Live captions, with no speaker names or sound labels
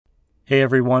Hey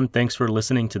everyone, thanks for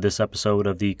listening to this episode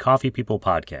of the Coffee People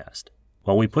podcast.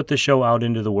 While we put the show out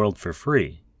into the world for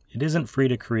free, it isn't free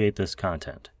to create this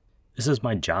content. This is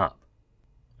my job.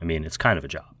 I mean, it's kind of a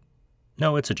job.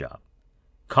 No, it's a job.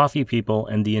 Coffee People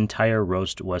and the entire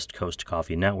Roast West Coast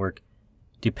Coffee Network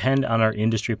depend on our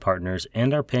industry partners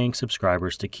and our paying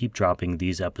subscribers to keep dropping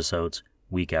these episodes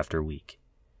week after week.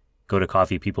 Go to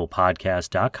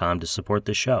coffeepeoplepodcast.com to support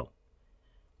the show.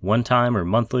 One time or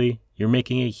monthly, you're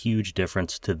making a huge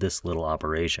difference to this little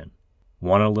operation.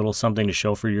 Want a little something to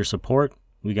show for your support?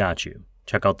 We got you.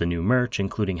 Check out the new merch,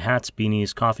 including hats,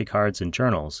 beanies, coffee cards, and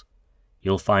journals.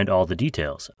 You'll find all the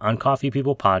details on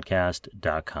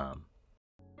coffeepeoplepodcast.com.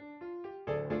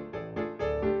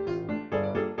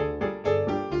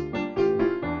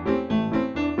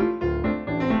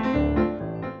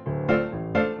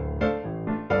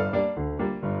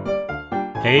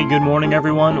 Hey, good morning,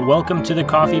 everyone. Welcome to the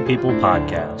Coffee People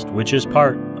podcast, which is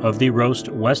part of the Roast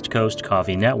West Coast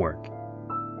Coffee Network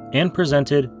and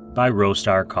presented by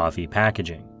Roastery Coffee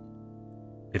Packaging.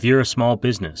 If you're a small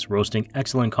business roasting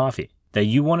excellent coffee that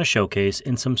you want to showcase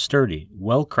in some sturdy,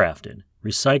 well-crafted,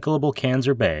 recyclable cans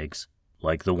or bags,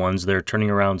 like the ones they're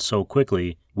turning around so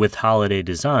quickly with holiday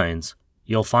designs,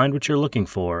 you'll find what you're looking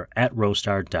for at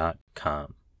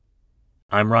roastery.com.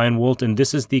 I'm Ryan Woldt, and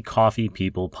this is the Coffee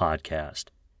People podcast,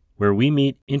 where we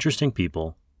meet interesting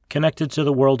people connected to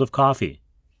the world of coffee.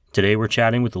 Today we're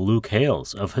chatting with Luke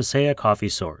Hales of Hacea Coffee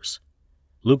Source.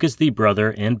 Luke is the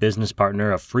brother and business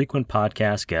partner of frequent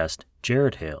podcast guest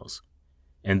Jared Hales,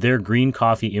 and their green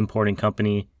coffee importing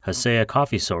company, Hacea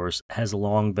Coffee Source, has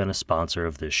long been a sponsor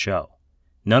of this show.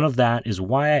 None of that is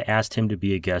why I asked him to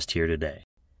be a guest here today.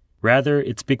 Rather,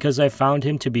 it's because I found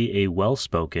him to be a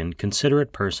well-spoken,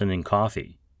 considerate person in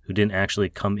coffee who didn't actually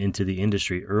come into the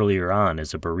industry earlier on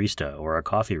as a barista or a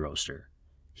coffee roaster.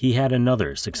 He had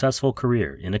another successful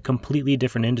career in a completely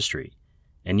different industry,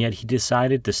 and yet he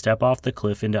decided to step off the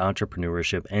cliff into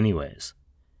entrepreneurship anyways.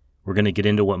 We're going to get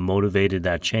into what motivated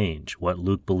that change, what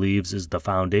Luke believes is the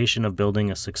foundation of building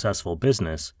a successful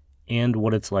business, and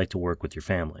what it's like to work with your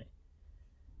family.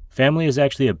 Family is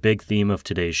actually a big theme of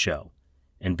today's show,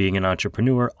 and being an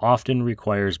entrepreneur often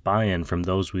requires buy-in from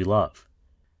those we love.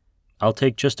 I'll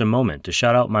take just a moment to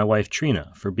shout out my wife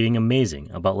Trina for being amazing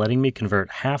about letting me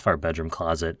convert half our bedroom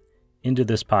closet into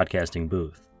this podcasting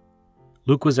booth.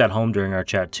 Luke was at home during our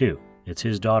chat too. It's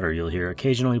his daughter you'll hear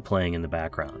occasionally playing in the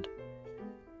background.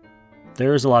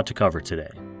 There is a lot to cover today,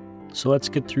 so let's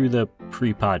get through the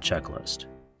pre-pod checklist.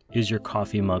 Is your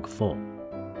coffee mug full?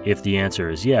 If the answer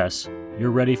is yes,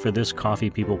 you're ready for this Coffee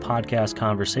People podcast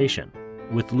conversation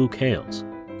with Luke Hales,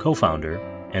 co-founder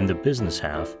and the business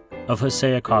half of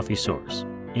Hacea Coffee Source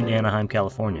in Anaheim,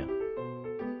 California.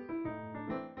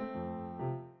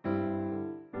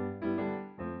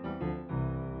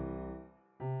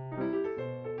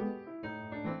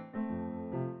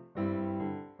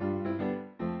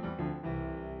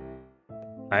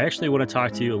 I actually want to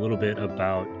talk to you a little bit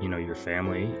about, your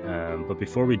family, but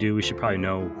before we do, we should probably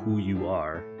know who you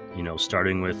are,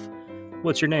 starting with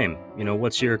what's your name?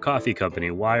 What's your coffee company?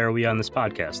 Why are we on this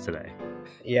podcast today?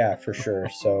 Yeah, for sure.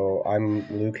 So I'm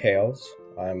Luke Hales.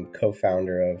 I'm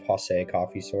co-founder of Hacea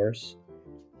Coffee Source.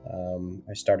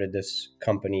 I started this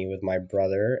company with my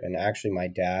brother, and actually my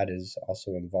dad is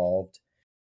also involved.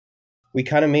 We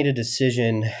kind of made a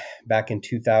decision back in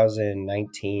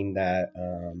 2019 that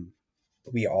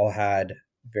we all had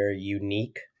very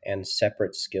unique and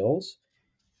separate skills,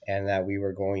 and that we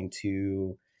were going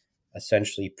to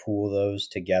essentially pool those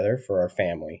together for our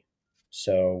family.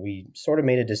 So we sort of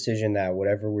made a decision that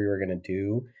whatever we were going to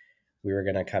do, we were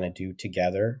going to kind of do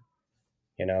together,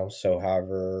 so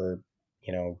however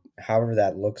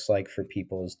that looks like for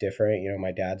people is different.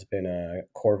 My dad's been a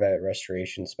Corvette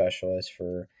restoration specialist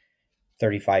for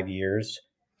 35 years,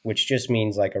 which just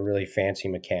means like a really fancy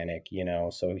mechanic,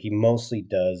 so he mostly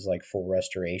does like full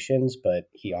restorations, but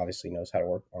he obviously knows how to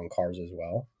work on cars as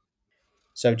well.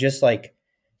 So just like,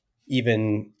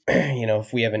 even,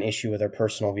 if we have an issue with our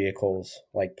personal vehicles,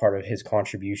 like part of his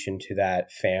contribution to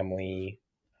that family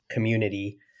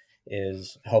community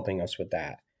is helping us with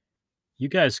that. You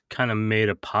guys kind of made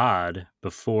a pod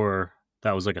before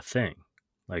that was like a thing,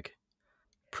 like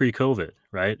pre-COVID,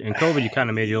 right? In COVID, you kind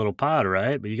of made your little pod,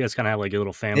 right? But you guys kind of had like a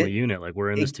little family unit, like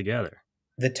we're in this together.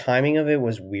 The timing of it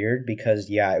was weird because,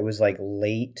 it was like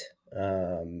late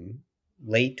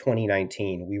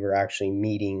 2019. We were actually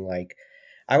meeting like,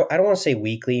 I don't want to say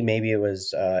weekly, maybe it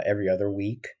was every other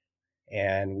week.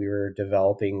 And we were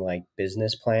developing like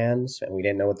business plans, and we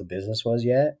didn't know what the business was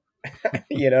yet.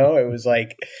 It was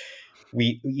like,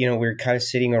 we were kind of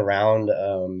sitting around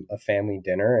a family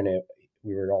dinner, and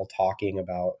we were all talking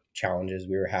about challenges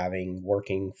we were having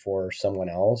working for someone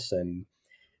else, and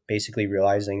basically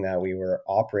realizing that we were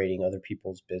operating other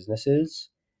people's businesses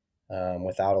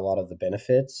without a lot of the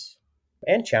benefits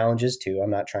and challenges too.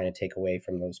 I'm not trying to take away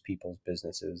from those people's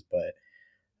businesses, but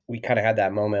we kind of had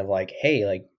that moment of like, hey,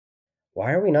 like,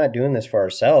 why are we not doing this for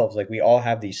ourselves? Like, we all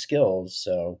have these skills.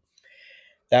 So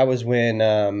that was when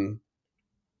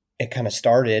it kind of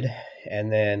started.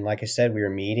 And then, like I said, we were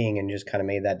meeting and just kind of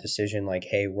made that decision like,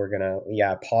 hey, we're going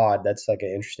to, pod. That's like an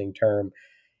interesting term.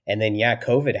 And then,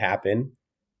 COVID happened.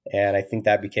 And I think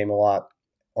that became a lot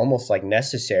almost like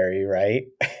necessary, right?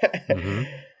 Mm-hmm.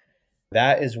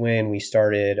 That is when we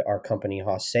started our company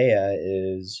Hacea.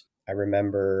 Is I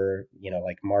remember,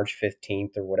 like March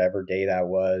 15th or whatever day that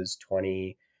was,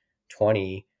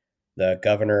 2020, the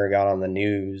governor got on the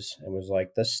news and was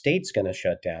like, the state's going to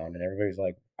shut down. And everybody's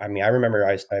like, I mean, I remember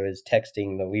I was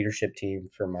texting the leadership team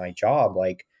for my job,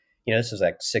 like, this is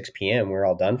like 6 p.m. We're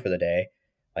all done for the day.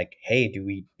 Like, hey,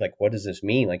 what does this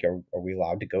mean? Like, are we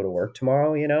allowed to go to work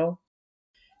tomorrow,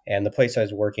 And the place I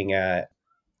was working at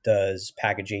does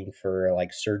packaging for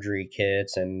like surgery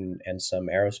kits and some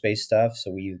aerospace stuff.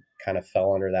 So we kind of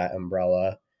fell under that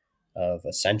umbrella of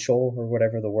essential or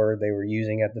whatever the word they were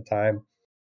using at the time.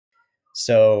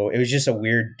 So it was just a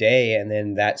weird day. And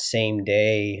then that same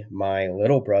day, my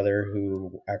little brother,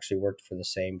 who actually worked for the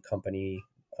same company,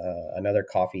 another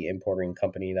coffee importing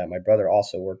company that my brother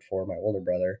also worked for, my older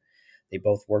brother, they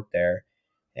both worked there.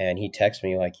 And he texted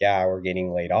me like, yeah, we're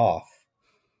getting laid off.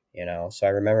 So I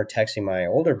remember texting my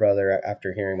older brother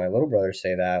after hearing my little brother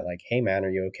say that, like, hey man, are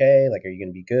you okay? Like, are you going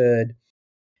to be good?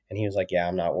 And he was like, yeah,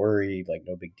 I'm not worried. Like,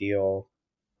 no big deal.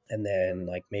 And then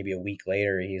like maybe a week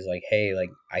later, he's like, hey, like,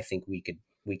 I think we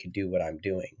could do what I'm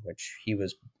doing, which he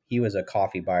was a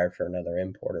coffee buyer for another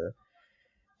importer.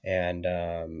 And,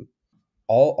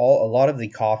 a lot of the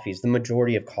coffees, the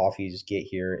majority of coffees get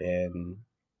here in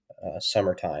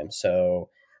summertime. So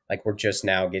like, we're just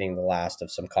now getting the last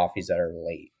of some coffees that are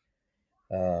late.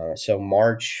 So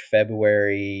March,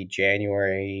 February,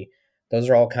 January, those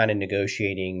are all kind of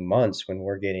negotiating months when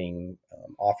we're getting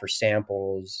offer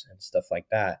samples and stuff like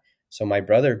that. So my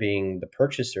brother, being the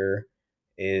purchaser,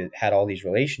 had all these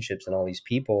relationships and all these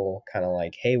people kind of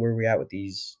like, hey, where are we at with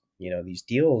these, these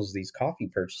deals, these coffee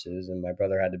purchases? And my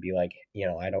brother had to be like,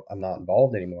 I'm not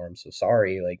involved anymore. I'm so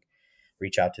sorry. Like,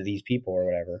 reach out to these people or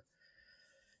whatever.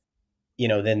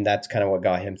 Then that's kind of what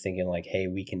got him thinking like, hey,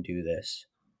 we can do this.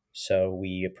 So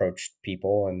we approached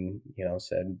people and,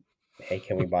 said, hey,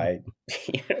 can we buy,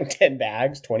 10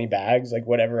 bags, 20 bags, like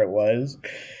whatever it was.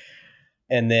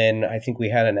 And then I think we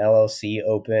had an LLC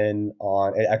open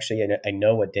on, actually, I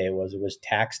know what day it was. It was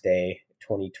tax day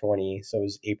 2020. So it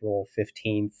was April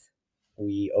 15th.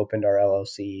 We opened our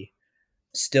LLC,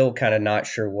 still kind of not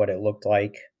sure what it looked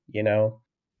like,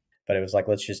 but it was like,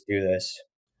 let's just do this.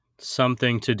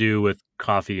 Something to do with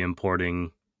coffee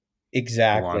importing.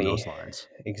 Along those Exactly. lines.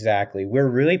 Exactly. We're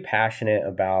really passionate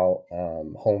about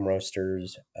home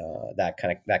roasters,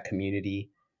 that community.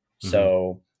 Mm-hmm.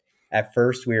 So at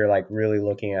first we were like really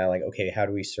looking at like, okay, how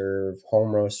do we serve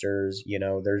home roasters?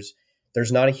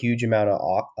 There's not a huge amount of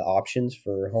options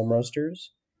for home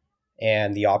roasters,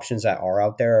 and the options that are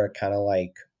out there are kind of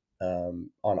like on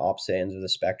opposite ends of the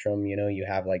spectrum. You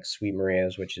have like Sweet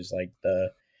Maria's, which is like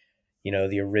the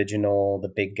original, the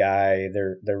big guy.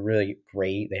 They're really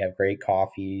great. They have great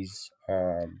coffees.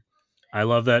 I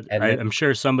love that. And then, I'm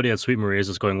sure somebody at Sweet Maria's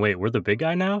is going, wait, we're the big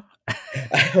guy now?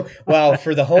 well,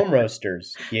 for the home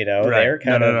roasters, Right. they're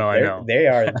kind of, I know. they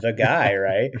are the guy,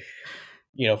 right?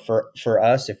 For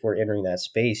us, if we're entering that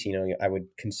space, I would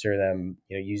consider them,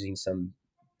 using some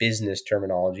business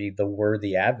terminology, the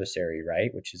worthy adversary,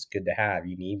 right? Which is good to have.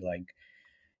 You need like,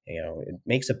 it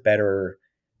makes a better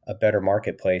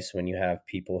marketplace when you have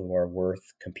people who are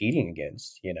worth competing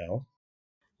against.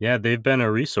 Yeah, they've been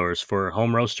a resource for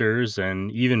home roasters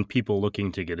and even people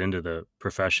looking to get into the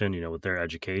profession, with their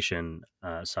education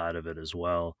side of it as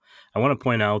well. I want to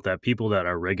point out that people that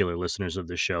are regular listeners of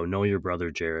the show know your brother,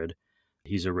 Jared.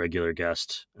 He's a regular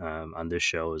guest on this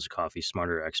show as a Coffee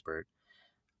Smarter expert.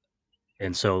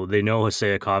 And so they know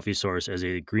Hacea Coffee Source as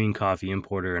a green coffee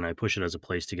importer, and I push it as a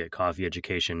place to get coffee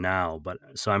education now. But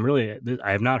so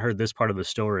I have not heard this part of the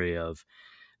story of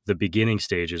the beginning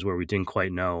stages where we didn't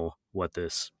quite know what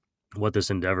this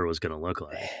endeavor was going to look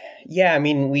like. Yeah, I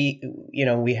mean, we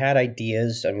had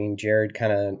ideas. I mean, Jared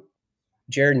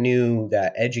knew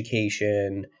that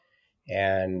education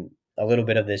and a little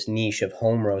bit of this niche of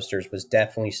home roasters was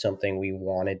definitely something we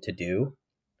wanted to do.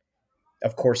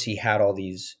 Of course, he had all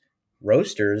these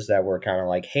roasters that were kind of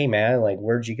like, hey man, like,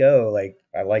 where'd you go? Like,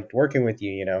 I liked working with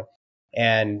you,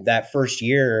 And that first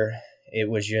year, it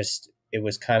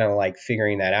was kind of like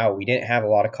figuring that out. We didn't have a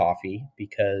lot of coffee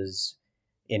because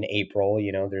in April,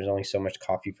 there's only so much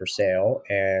coffee for sale.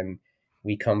 And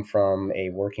we come from a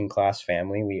working class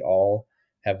family. We all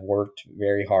have worked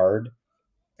very hard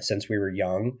since we were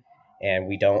young, and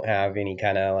we don't have any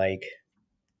kind of like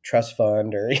trust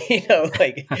fund or,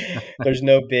 like there's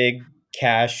no big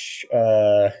cash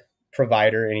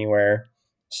provider anywhere.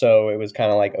 So it was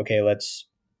kind of like, okay, let's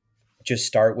just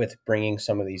start with bringing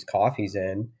some of these coffees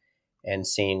in and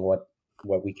seeing what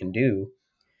we can do.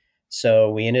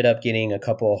 So we ended up getting a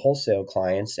couple of wholesale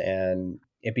clients, and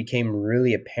it became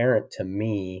really apparent to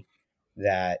me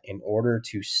that in order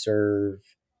to serve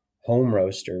home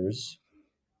roasters,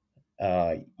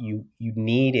 you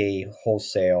need a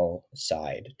wholesale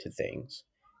side to things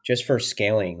just for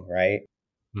scaling, right?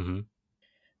 Mm-hmm.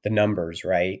 The numbers,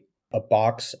 right? A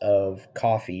box of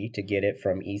coffee to get it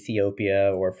from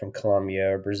Ethiopia or from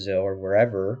Colombia or Brazil or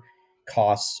wherever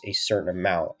costs a certain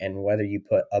amount. And whether you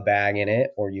put a bag in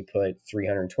it or you put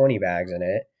 320 bags in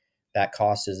it, that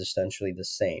cost is essentially the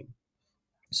same.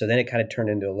 So then it kind of turned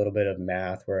into a little bit of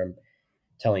math where I'm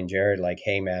telling Jared, like,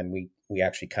 hey man, we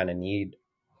actually kind of need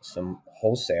some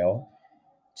wholesale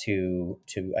to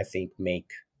I think make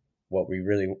what we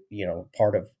really,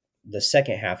 part of the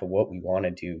second half of what we want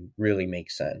to do really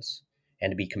make sense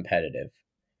and to be competitive.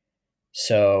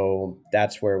 So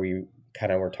that's where we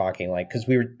kind of were talking, like, because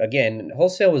we were, again,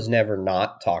 wholesale was never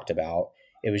not talked about.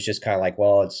 It was just kind of like,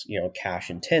 well, it's, cash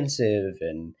intensive,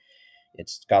 and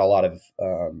it's got a lot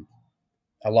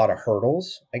of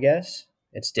hurdles, I guess.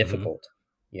 It's Mm-hmm. difficult,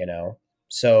 you know.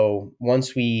 So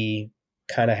once we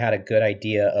kind of had a good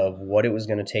idea of what it was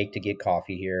going to take to get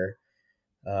coffee here,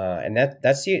 and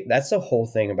that's the whole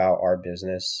thing about our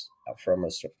business from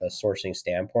a sourcing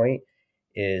standpoint,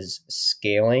 is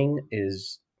scaling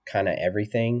is kind of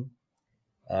everything.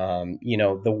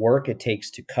 The work it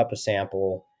takes to cup a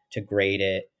sample, to grade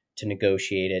it, to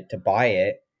negotiate it, to buy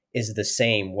it is the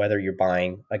same whether you're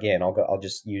buying, again, I'll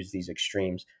just use these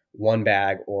extremes, one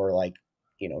bag or like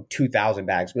 2,000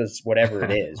 bags, whatever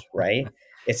it is, right?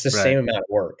 It's the Right. same amount of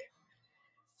work.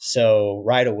 So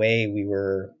right away we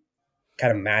were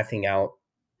kind of mathing out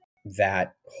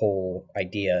that whole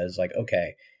idea is like,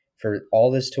 okay, for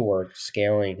all this to work,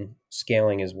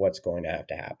 scaling is what's going to have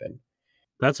to happen.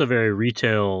 That's a very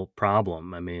retail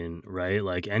problem. I mean, right?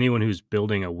 Like anyone who's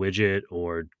building a widget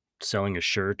or selling a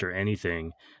shirt or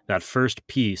anything, that first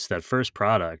piece, that first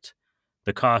product,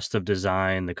 the cost of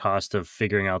design, the cost of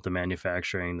figuring out the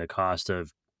manufacturing, the cost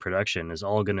of production is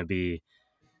all going to be,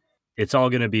 it's all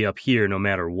going to be up here no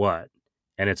matter what.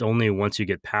 And it's only once you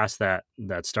get past that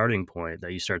starting point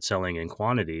that you start selling in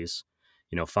quantities,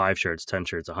 5 shirts, 10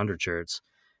 shirts, 100 shirts,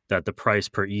 that the price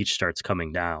per each starts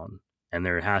coming down. And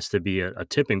there has to be a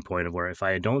tipping point of where if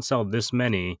I don't sell this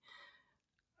many,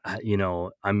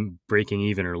 I'm breaking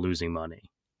even or losing money.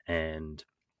 And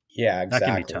Yeah, that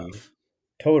can be exactly. tough.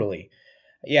 Totally.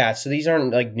 Yeah, so these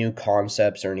aren't like new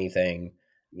concepts or anything.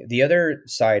 The other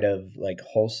side of like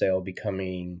wholesale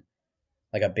becoming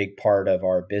like a big part of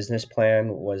our business plan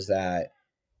was that,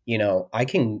 I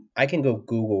can go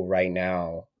Google right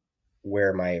now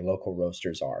where my local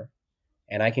roasters are,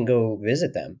 and I can go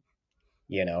visit them,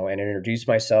 and introduce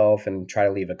myself and try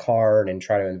to leave a card and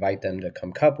try to invite them to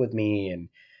come cup with me and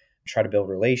try to build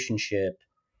relationship.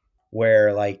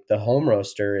 Where like the home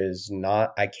roaster is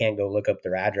not, I can't go look up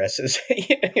their addresses.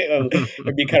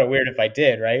 It'd be kind of weird if I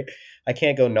did, right? I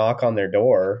can't go knock on their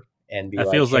door and be That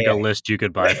like, feels like hey, a list you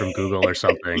could buy from Google or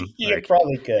something. you Like,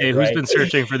 probably could, hey, who's right? been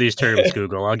searching for these terms,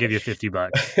 Google? I'll give you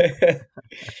 $50.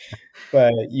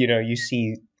 But you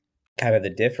see kind of the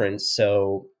difference.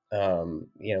 So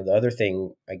the other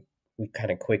thing we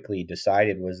kind of quickly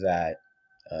decided was that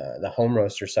the home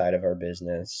roaster side of our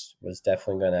business was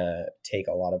definitely going to take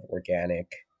a lot of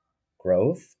organic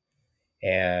growth.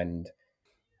 And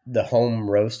the home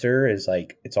roaster is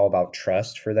like, it's all about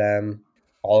trust for them.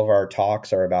 All of our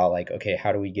talks are about like, okay,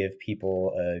 how do we give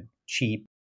people a cheap,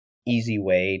 easy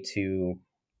way to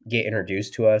get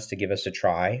introduced to us, to give us a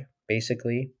try,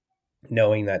 basically,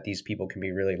 knowing that these people can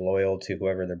be really loyal to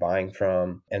whoever they're buying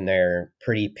from, and they're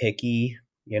pretty picky.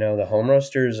 The home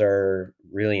roasters are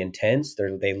really intense.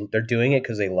 They're doing it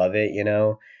because they love it.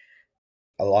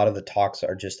 A lot of the talks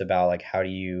are just about like, how do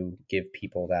you give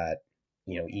people that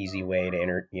easy way to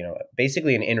enter,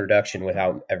 basically an introduction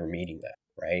without ever meeting them,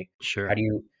 right? how Sure. do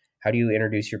you how do you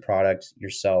introduce your product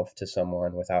yourself to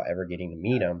someone without ever getting to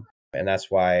meet them? And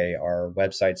that's why our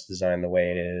website's designed the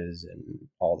way it is and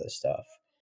all this stuff.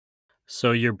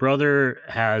 So your brother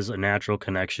has a natural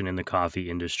connection in the coffee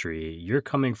industry. You're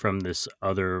coming from this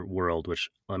other world, which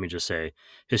let me just say,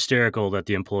 hysterical that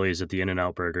the employees at the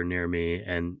In-N-Out Burger near me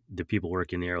and the people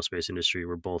working in the aerospace industry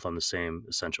were both on the same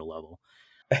essential level.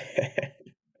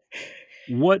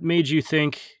 What made you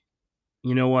think,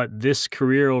 you know what, this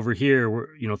career over here,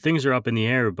 things are up in the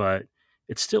air, but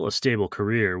it's still a stable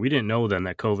career. We didn't know then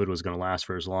that COVID was going to last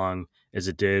for as long as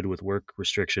it did with work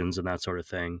restrictions and that sort of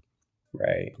thing.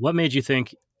 Right. What made you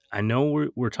think, I know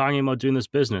we're talking about doing this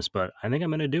business, but I think I'm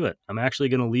going to do it. I'm actually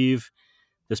going to leave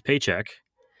this paycheck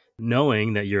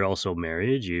knowing that you're also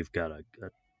married. You've got a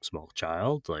small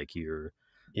child. Like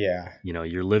Yeah.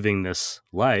 you're living this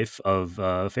life of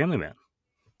a family man.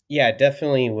 Yeah, it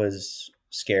definitely was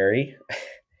scary.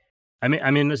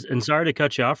 And sorry to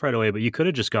cut you off right away, but you could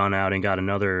have just gone out and got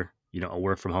another, a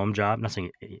work from home job. Not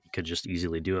saying you could just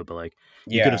easily do it, but like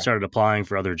you could have Yeah. started applying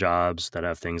for other jobs that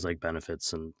have things like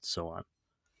benefits and so on.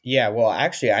 Yeah, well,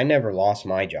 actually, I never lost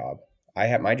my job.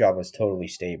 My job was totally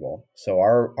stable. So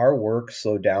our work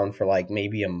slowed down for like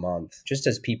maybe a month, just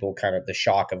as people kind of the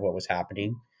shock of what was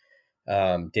happening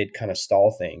did kind of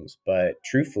stall things. But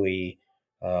truthfully,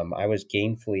 I was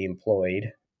gainfully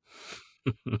employed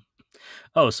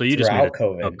Oh, so you just made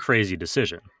throughout a COVID. crazy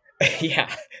decision.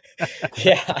 Yeah,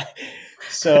 yeah.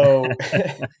 So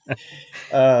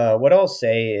what I'll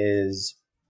say is,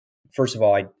 first of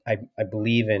all, I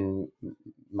believe in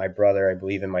my brother. I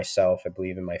believe in myself. I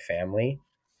believe in my family.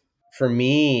 For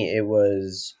me, it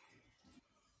was,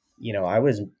 I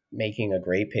was making a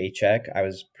great paycheck. I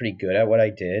was pretty good at what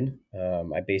I did.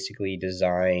 I basically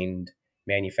designed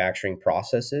manufacturing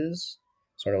processes,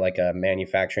 sort of like a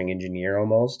manufacturing engineer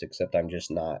almost, except I'm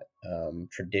just not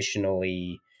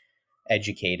traditionally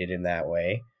educated in that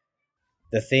way.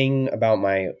 The thing about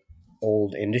my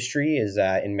old industry is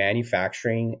that in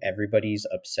manufacturing, everybody's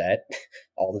upset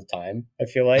all the time. I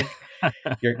feel like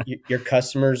your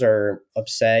customers are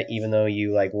upset even though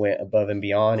you like went above and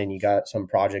beyond and you got some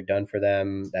project done for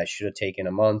them that should have taken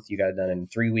a month. You got it done in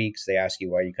 3 weeks. They ask you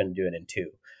why you couldn't do it in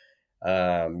two.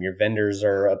 Your vendors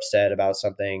are upset about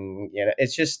something.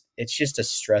 It's just a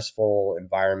stressful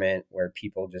environment where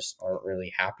people just aren't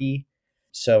really happy.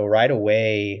 So right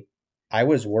away, I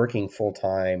was working full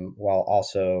time while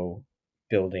also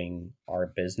building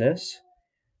our business.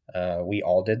 We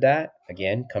all did that.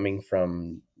 Again, coming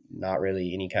from not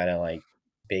really any kind of like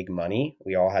big money.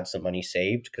 We all had some money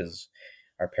saved because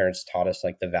our parents taught us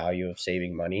like the value of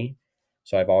saving money.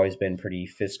 So I've always been pretty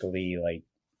fiscally like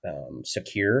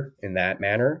secure in that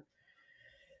manner.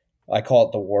 I call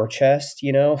it the war chest.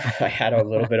 I had a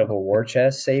little bit of a war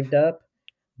chest saved up,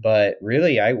 but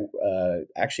really, I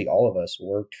actually all of us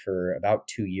worked for about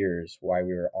 2 years while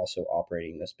we were also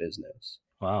operating this business.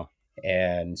 Wow.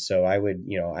 And so I would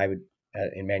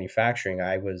in manufacturing,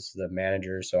 I was the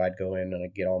manager. So I'd go in and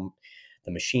I'd get all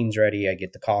the machines ready. I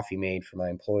get the coffee made for my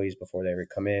employees before they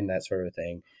would come in, that sort of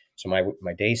thing. So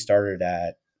my day started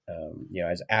at, I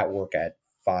was at work at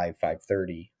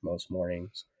 5:30 most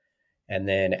mornings. And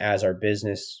then as our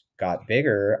business got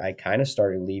bigger, I kind of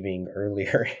started leaving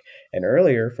earlier and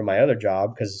earlier from my other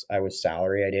job because I was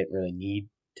salary. I didn't really need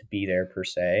to be there per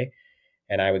se.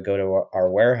 And I would go to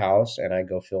our warehouse and I'd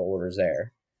go fill orders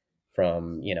there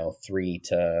from 3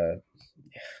 to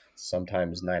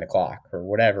sometimes 9 o'clock or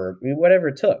whatever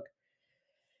it took.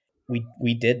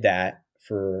 We did that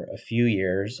for a few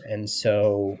years, and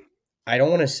so I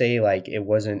don't want to say like it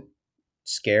wasn't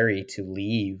scary to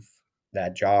leave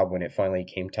that job when it finally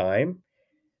came time.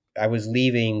 I was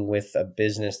leaving with a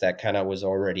business that kind of was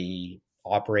already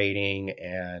operating,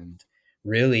 and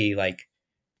really like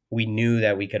we knew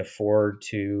that we could afford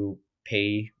to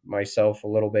pay myself a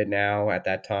little bit now at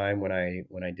that time when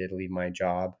I did leave my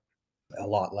job, a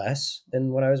lot less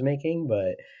than what I was making.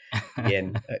 But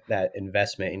again, that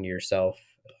investment into yourself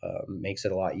makes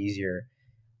it a lot easier.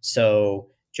 So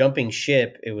jumping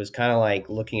ship, it was kind of like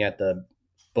looking at the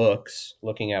books,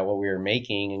 looking at what we were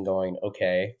making and going,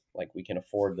 okay, like we can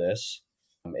afford this.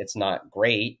 It's not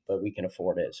great, but we can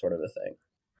afford it, sort of a thing.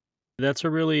 That's a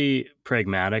really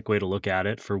pragmatic way to look at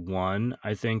it. For one,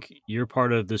 I think you're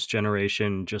part of this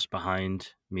generation just behind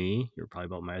me. You're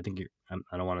probably about I think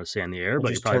I don't want to say on the air, I but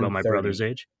you're just probably about turned my brother's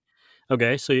 30. age.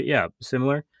 Okay. So yeah,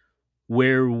 similar.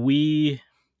 Where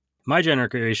my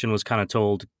generation was kind of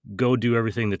told, go do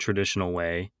everything the traditional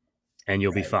way and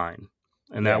you'll be Right. fine.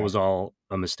 And that Yeah. was all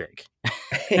a mistake.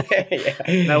 That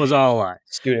Yeah. was all a lie.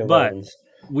 Student But loans.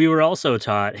 we were also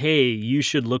taught, hey, you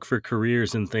should look for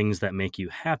careers and things that make you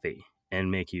happy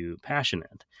and make you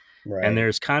passionate. And Right.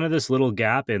 there's kind of this little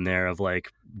gap in there of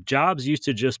like jobs used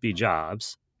to just be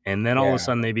jobs. And then all of a Yeah.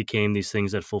 sudden they became these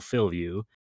things that fulfill you.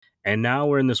 And now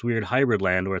we're in this weird hybrid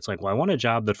land where it's like, well, I want a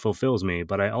job that fulfills me,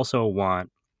 but I also want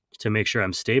to make sure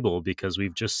I'm stable because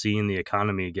we've just seen the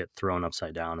economy get thrown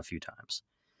upside down a few times.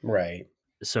 Right.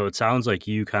 So it sounds like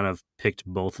you kind of picked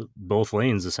both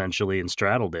lanes essentially and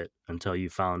straddled it until you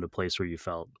found a place where you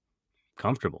felt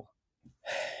comfortable.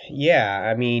 Yeah,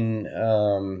 I mean,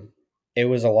 it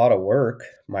was a lot of work.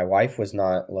 My wife was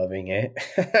not loving it.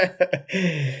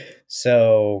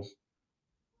 So,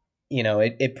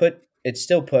 it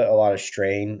still put a lot of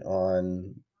strain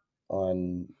on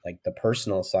like the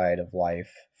personal side of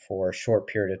life for a short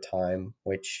period of time,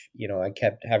 which, I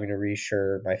kept having to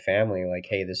reassure my family like,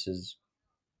 hey, this is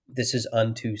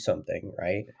unto something,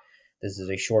 right? This is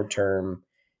a short-term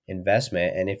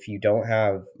investment, and if you don't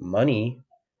have money,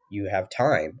 you have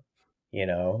time.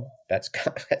 That's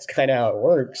that's kind of how it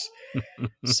works.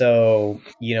 So,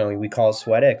 we call it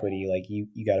sweat equity. Like you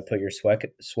got to put your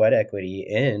sweat equity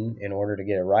in order to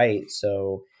get it right.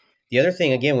 So the other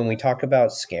thing, again, when we talk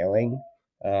about scaling,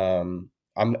 I'm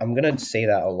gonna say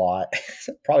that a lot,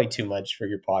 probably too much for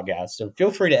your podcast. So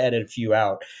feel free to edit a few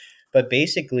out. But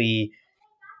basically,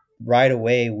 right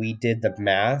away, we did the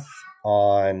math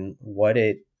on what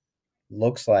it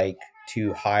looks like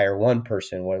to hire one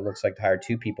person, what it looks like to hire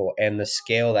two people, and the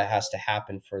scale that has to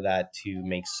happen for that to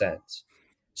make sense.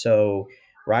 So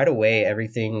right away,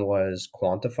 everything was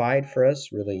quantified for us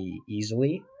really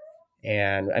easily.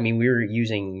 And I mean, we were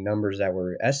using numbers that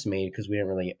were estimated because we didn't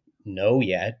really know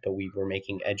yet, but we were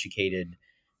making educated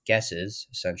guesses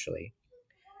essentially.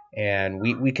 And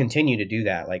we continue to do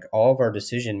that. Like all of our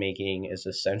decision making is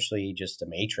essentially just a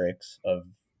matrix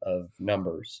of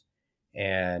numbers.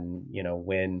 And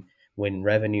when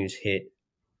revenues hit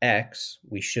X,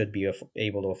 we should be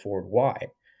able to afford Y.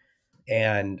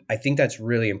 And I think that's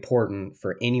really important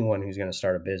for anyone who's going to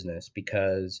start a business,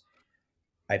 because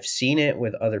I've seen it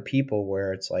with other people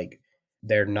where it's like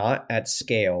they're not at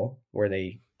scale where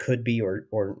they could be, or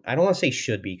I don't want to say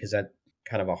should be because that's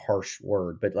kind of a harsh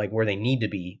word, but like where they need to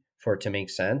be for it to make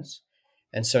sense.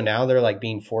 And so now they're like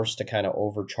being forced to kind of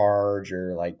overcharge,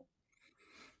 or like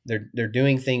they're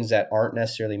doing things that aren't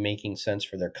necessarily making sense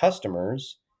for their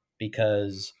customers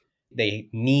because they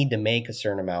need to make a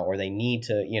certain amount, or they need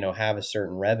to have a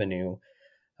certain revenue,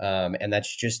 and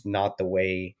that's just not the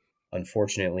way,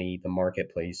 unfortunately, the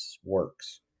marketplace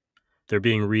works. They're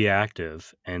being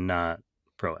reactive and not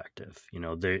proactive.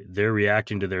 They're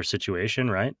reacting to their situation,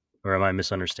 right? Or am I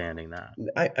misunderstanding that?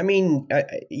 I mean,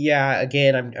 yeah.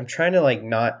 Again, I'm trying to like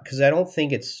not, because I don't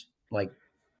think it's like,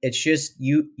 it's just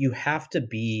you have to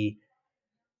be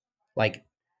like,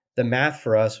 the math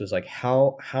for us was like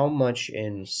how much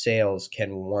in sales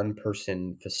can one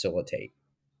person facilitate?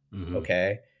 Mm-hmm.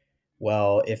 Okay,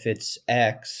 well, if it's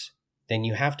X, then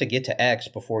you have to get to X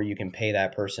before you can pay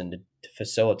that person to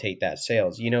facilitate that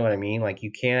sales. You know what I mean? Like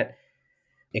you can't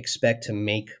expect to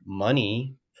make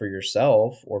money for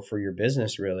yourself or for your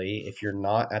business really if you're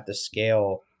not at the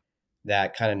scale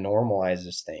that kind of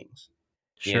normalizes things,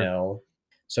 you Sure. know?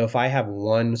 So if I have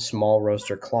one small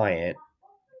roaster client,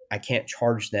 I can't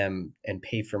charge them and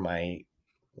pay for my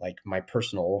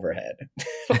personal overhead,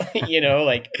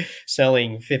 like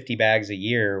selling 50 bags a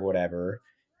year or whatever.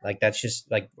 Like that's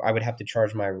just like I would have to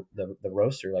charge the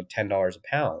roaster like $10 a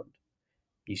pound,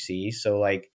 you see? So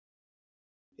like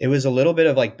it was a little bit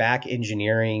of like back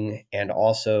engineering, and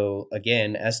also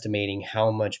again estimating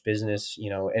how much business,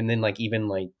 and then like even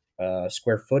like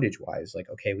square footage wise, like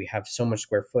okay, we have so much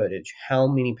square footage, how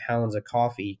many pounds of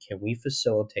coffee can we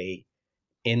facilitate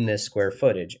in this square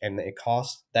footage, and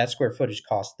that square footage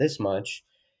costs this much.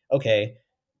 Okay,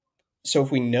 so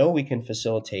if we know we can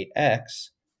facilitate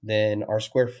X, then our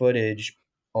square footage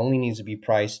only needs to be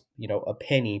priced a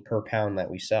penny per pound that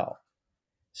we sell.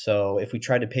 So if we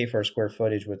tried to pay for our square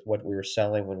footage with what we were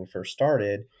selling when we first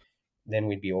started, then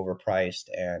we'd be overpriced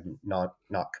and not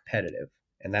competitive,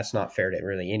 and that's not fair to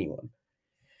really anyone.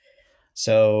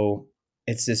 So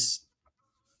it's this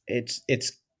it's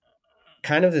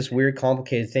kind of this weird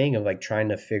complicated thing of like trying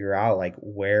to figure out like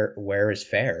where is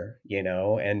fair,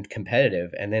 and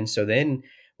competitive. And then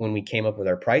when we came up with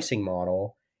our pricing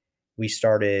model, we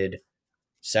started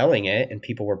selling it and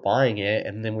people were buying it,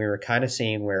 and then we were kind of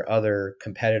seeing where other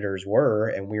competitors were,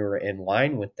 and we were in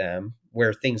line with them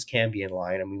where things can be in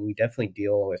line. I mean, we definitely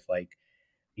deal with like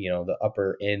the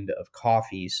upper end of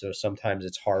coffee, so sometimes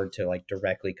it's hard to like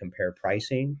directly compare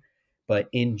pricing, but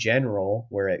in general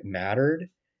where it mattered,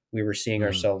 we were seeing Mm-hmm.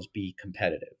 ourselves be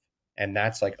competitive. And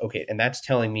that's like, okay, and that's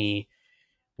telling me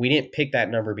we didn't pick that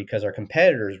number because our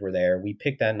competitors were there. We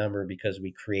picked that number because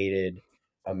we created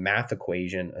a math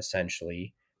equation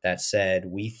essentially that said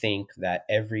we think that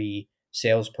every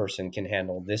salesperson can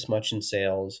handle this much in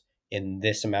sales in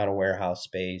this amount of warehouse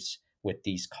space with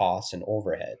these costs and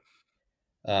overhead.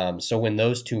 So when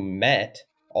those two met,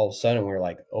 all of a sudden we're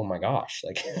like, oh my gosh,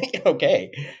 like,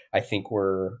 okay, I think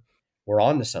we're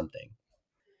on to something.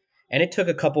 And it took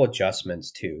a couple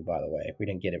adjustments too, by the way. We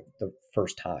didn't get it the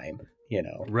first time, you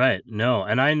know. Right. No.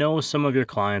 And I know some of your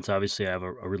clients, obviously, I have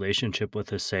a relationship with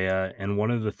Hacea. And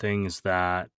one of the things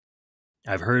that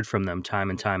I've heard from them time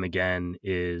and time again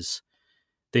is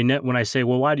when I say,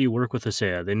 well, why do you work with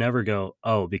Hacea? They never go,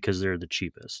 oh, because they're the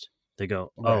cheapest. They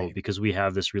go, oh, Right. because we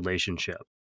have this relationship.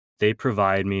 They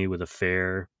provide me with a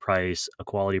fair price, a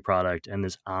quality product, and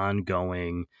this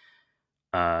ongoing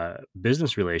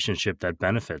business relationship that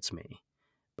benefits me,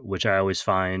 which I always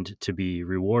find to be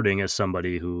rewarding as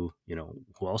somebody who,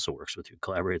 who also works with you,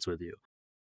 collaborates with you.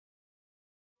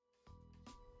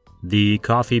 The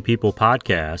Coffee People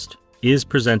podcast is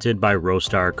presented by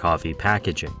Roastar Coffee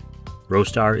Packaging.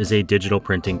 Roastar is a digital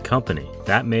printing company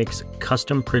that makes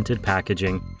custom printed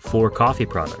packaging for coffee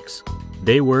products.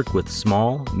 They work with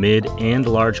small, mid, and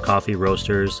large coffee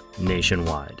roasters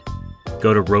nationwide.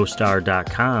 Go to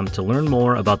roastery.app to learn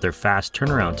more about their fast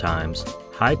turnaround times,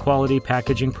 high-quality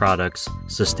packaging products,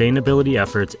 sustainability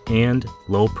efforts, and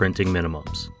low printing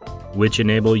minimums, which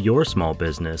enable your small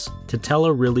business to tell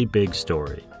a really big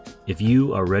story. If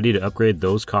you are ready to upgrade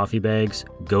those coffee bags,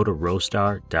 go to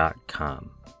roastery.app.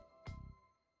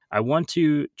 I want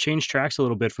to change tracks a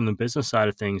little bit from the business side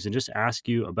of things and just ask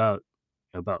you about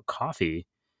coffee.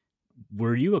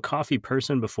 Were you a coffee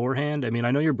person beforehand? I mean,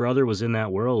 I know your brother was in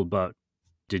that world, but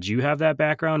did you have that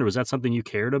background, or was that something you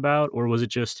cared about, or was it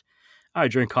just, I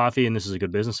drink coffee and this is a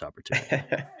good business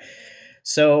opportunity?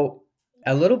 So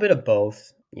a little bit of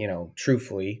both,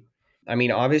 truthfully. I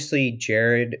mean, obviously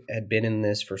Jared had been in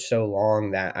this for so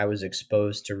long that I was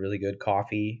exposed to really good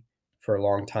coffee for a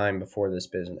long time before this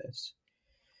business.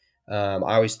 I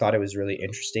always thought it was really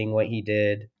interesting what he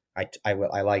did. I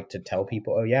like to tell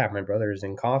people, oh yeah, my brother is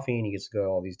in coffee and he gets to go to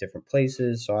all these different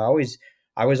places. So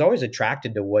I was always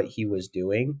attracted to what he was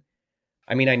doing.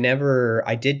 I mean,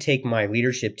 I did take my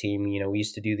leadership team, we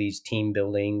used to do these team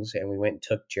buildings and we went and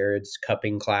took Jared's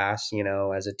cupping class,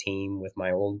 as a team with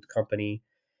my old company,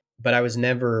 but I was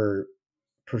never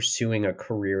pursuing a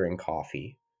career in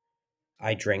coffee.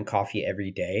 I drank coffee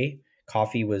every day.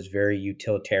 Coffee was very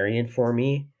utilitarian for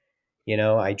me.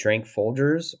 I drank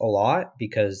Folgers a lot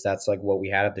because that's like what we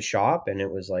had at the shop, and it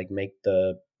was like make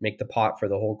the pot for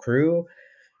the whole crew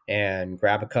and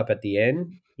grab a cup at the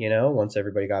end, once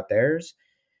everybody got theirs.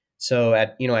 So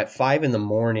at 5 a.m,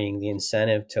 the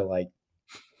incentive to like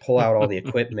pull out all the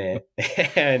equipment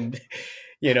and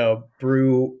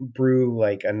brew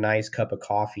like a nice cup of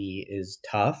coffee is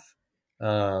tough.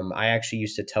 I actually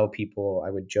used to tell people,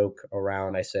 I would joke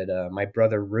around. I said, my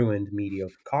brother ruined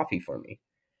mediocre coffee for me.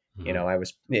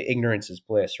 Mm-hmm. Ignorance is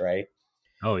bliss, right?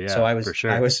 Oh So yeah, for I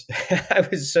sure. was, I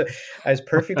was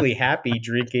perfectly happy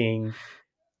drinking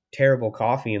terrible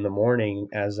coffee in the morning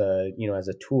as a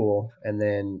tool. And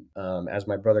then, as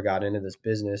my brother got into this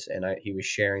business and he was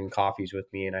sharing coffees with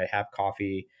me and I'd have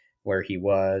coffee where he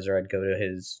was, or I'd go to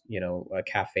his, a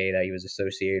cafe that he was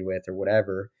associated with or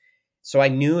whatever. So I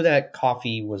knew that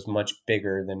coffee was much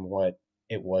bigger than what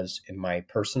it was in my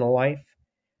personal life,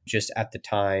 just at the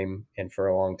time and for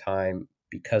a long time,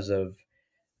 because of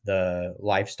the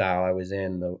lifestyle I was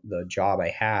in, the job I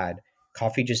had.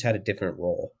 Coffee just had a different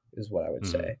role, is what I would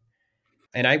Mm-hmm. say.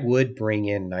 And I would bring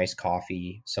in nice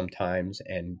coffee sometimes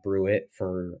and brew it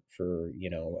for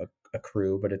a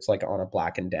crew, but it's like on a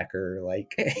Black and Decker,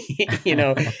 like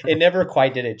it never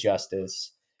quite did it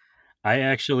justice. I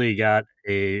actually got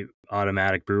a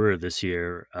automatic brewer this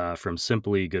year from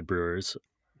Simply Good Brewers.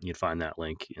 You'd find that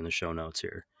link in the show notes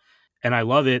here. And I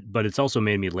love it, but it's also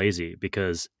made me lazy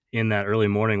because in that early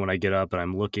morning when I get up and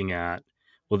I'm looking at,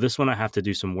 well, this one I have to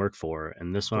do some work for,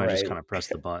 and this one I just Right. kind of press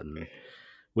the button.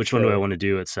 Which one do I True. want to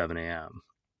do at 7 a.m.?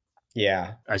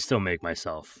 Yeah. I still make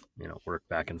myself, work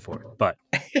back and forth, but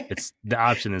the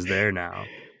option is there now.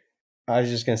 I was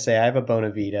just gonna say I have a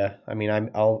Bonavita. I mean,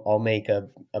 I'll make a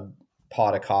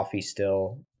pot of coffee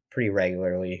still pretty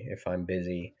regularly if I'm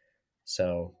busy.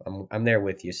 So I'm there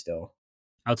with you still.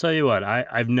 I'll tell you what,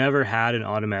 I've never had an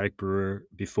automatic brewer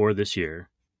before this year.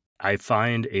 I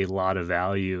find a lot of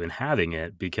value in having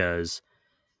it because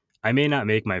I may not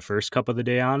make my first cup of the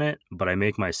day on it, but I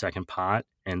make my second pot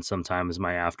and sometimes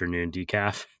my afternoon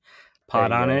decaf There pot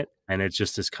you on go. it. And it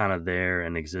just is kind of there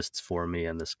and exists for me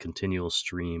in this continual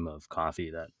stream of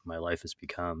coffee that my life has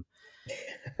become.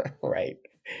 Right.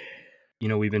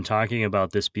 We've been talking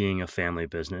about this being a family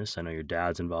business. I know your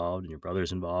dad's involved and your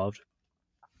brother's involved,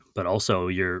 but also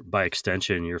by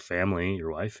extension, your family,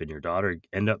 your wife and your daughter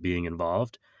end up being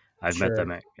involved. I've met them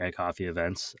Sure. at coffee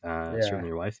events, Yeah. certainly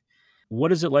your wife.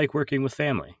 What is it like working with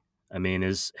family? I mean,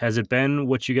 has it been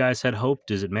what you guys had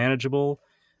hoped? Is it manageable?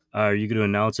 Are you going to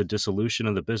announce a dissolution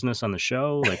of the business on the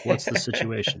show? Like, what's the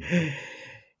situation?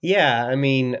 Yeah, I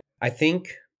mean, I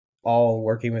think all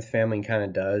working with family kind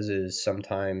of does is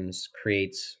sometimes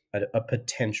creates a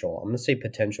potential. I'm going to say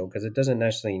potential because it doesn't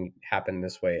necessarily happen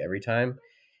this way every time.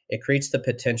 It creates the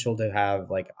potential to have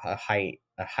like a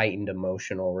heightened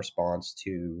emotional response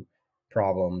to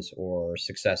problems or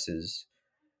successes.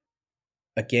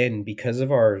 Again, because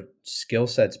of our skill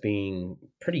sets being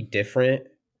pretty different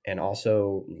and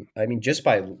also, I mean, just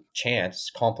by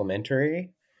chance,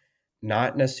 complementary,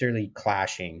 not necessarily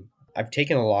clashing. I've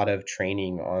taken a lot of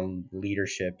training on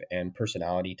leadership and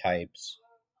personality types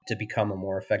to become a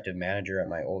more effective manager at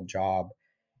my old job.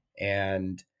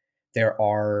 And there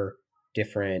are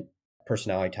different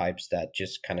personality types that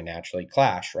just kind of naturally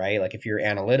clash, right? Like if you're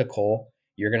analytical,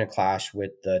 you're going to clash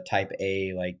with the type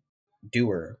A, like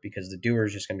doer, because the doer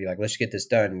is just going to be like, let's get this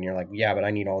done. And you're like, yeah, but I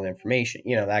need all the information.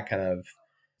 That kind of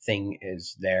thing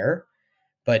is there,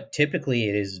 but typically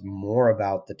it is more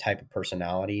about the type of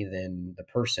personality than the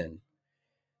person.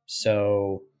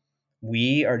 So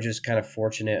we are just kind of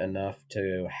fortunate enough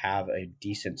to have a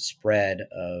decent spread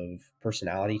of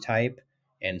personality type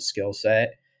and skill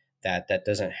set that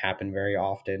doesn't happen very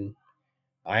often.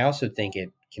 I also think it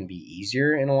can be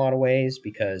easier in a lot of ways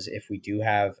because if we do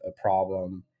have a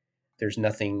problem, there's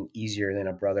nothing easier than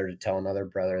a brother to tell another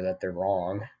brother that they're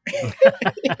wrong.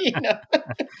 you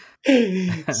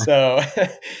know? So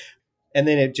and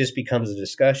then it just becomes a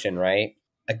discussion, right?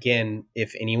 Again,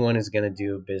 if anyone is going to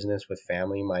do business with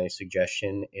family, my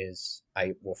suggestion is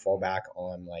I will fall back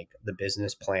on like the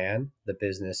business plan, the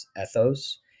business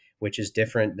ethos, which is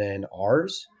different than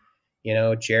ours.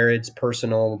 Jared's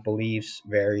personal beliefs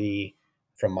vary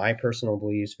from my personal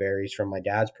beliefs, varies from my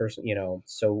dad's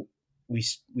so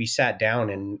we sat down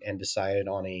and decided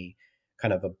on a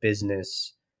kind of a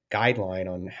business guideline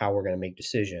on how we're going to make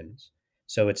decisions.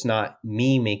 So it's not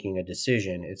me making a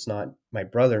decision. It's not my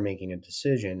brother making a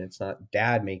decision. It's not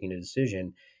dad making a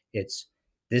decision. It's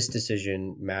this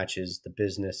decision matches the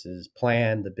business's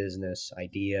plan, the business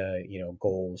idea,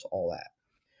 goals, all that.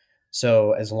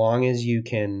 So as long as you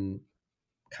can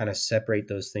kind of separate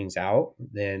those things out,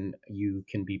 then you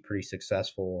can be pretty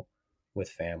successful with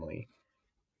family.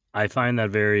 I find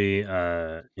that very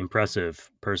impressive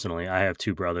personally. I have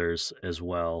two brothers as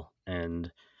well,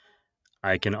 and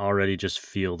I can already just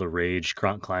feel the rage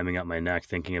climbing up my neck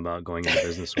thinking about going into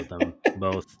business with them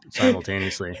both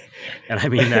simultaneously. And I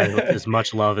mean that with as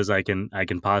much love as I can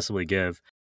possibly give.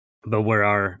 But where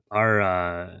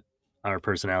our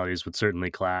personalities would certainly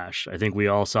clash. I think we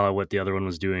all saw what the other one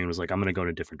was doing and was like, I'm going to go in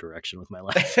a different direction with my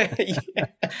life.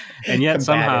 And yet Combative.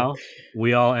 somehow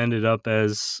we all ended up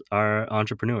as our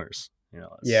entrepreneurs.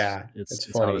 Yeah, It's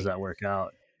it's how does funny. that work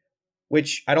out?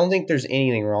 Which I don't think there's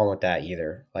anything wrong with that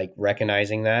either. Like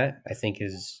recognizing that I think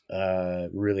is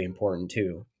really important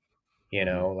too.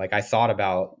 Mm-hmm. Like I thought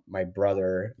about my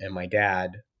brother and my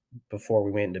dad before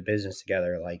we went into business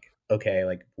together. Like, okay,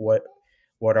 like what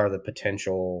are the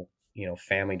potential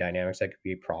family dynamics that could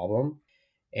be a problem?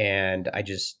 And I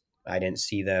didn't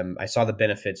see them. I saw the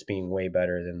benefits being way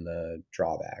better than the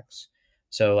drawbacks.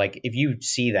 So like if you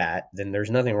see that, then there's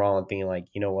nothing wrong with being like,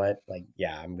 you know what, like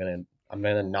yeah, I'm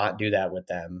gonna not do that with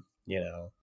them.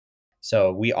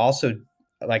 So we also,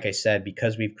 like I said,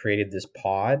 because we've created this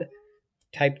pod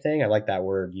type thing. I like that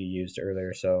word you used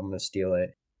earlier, so I'm gonna steal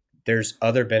it. There's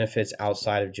other benefits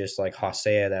outside of just like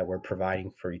Hacea that we're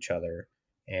providing for each other,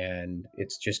 and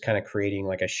it's just kind of creating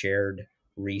like a shared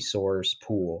resource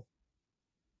pool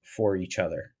for each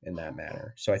other in that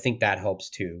manner. So I think that helps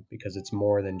too because it's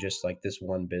more than just like this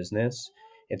one business.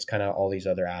 It's kind of all these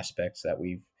other aspects that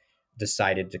we've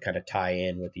decided to kind of tie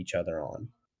in with each other on.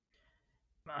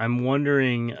 I'm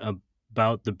wondering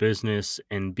about the business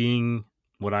and being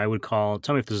what I would call,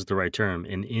 tell me if this is the right term,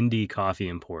 an indie coffee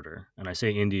importer. And I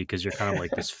say indie because you're kind of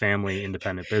like this family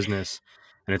independent business,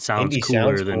 and it sounds Indie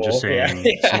sounds cooler than just cool. Yeah.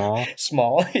 saying Yeah. small.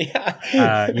 Small.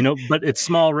 Yeah. But it's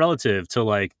small relative to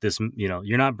like this,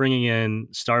 you're not bringing in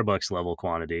Starbucks level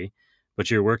quantity,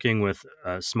 but you're working with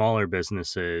smaller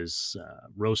businesses,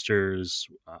 roasters,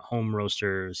 home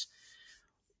roasters.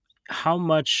 How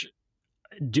much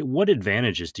what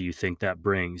advantages do you think that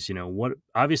brings? What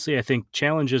obviously I think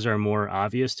challenges are more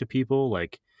obvious to people,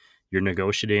 like you're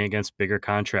negotiating against bigger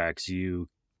contracts.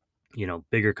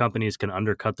 Bigger companies can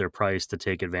undercut their price to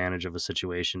take advantage of a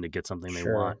situation to get something they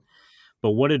want. Sure.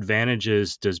 But what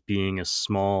advantages does being a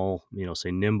small,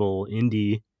 say nimble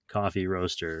indie coffee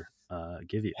roaster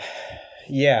give you?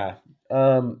 Yeah.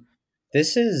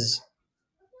 This is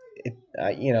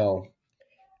you know,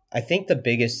 I think the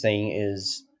biggest thing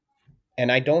is,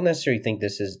 and I don't necessarily think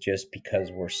this is just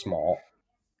because we're small,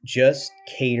 just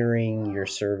catering your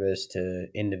service to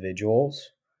individuals,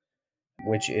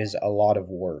 which is a lot of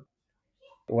work.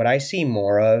 What I see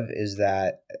more of is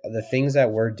that the things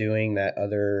that we're doing that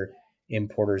other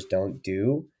importers don't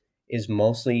do is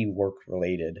mostly work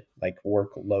related, like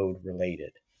workload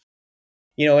related.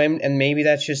 And maybe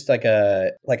that's just like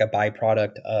a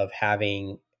byproduct of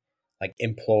having like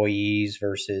employees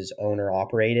versus owner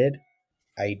operated.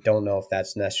 I don't know if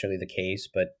that's necessarily the case,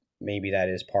 but maybe that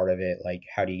is part of it. Like,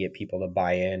 how do you get people to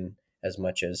buy in as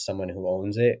much as someone who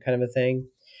owns it, kind of a thing?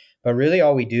 But really,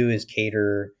 all we do is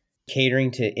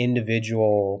catering to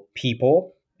individual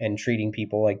people and treating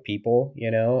people like people.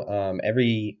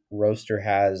 Every roaster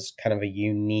has kind of a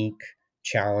unique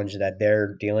challenge that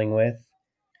they're dealing with.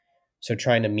 So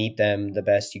trying to meet them the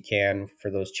best you can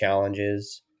for those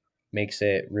challenges makes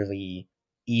it really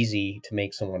easy to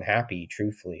make someone happy,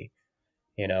 truthfully.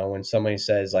 When somebody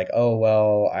says like, oh,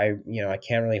 well, I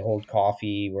can't really hold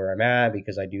coffee where I'm at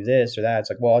because I do this or that.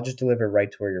 It's like, well, I'll just deliver it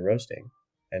right to where you're roasting.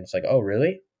 And it's like, oh,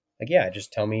 really? Like, yeah,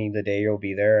 just tell me the day you'll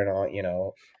be there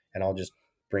and I'll just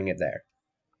bring it there,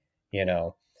 you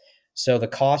know? So the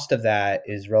cost of that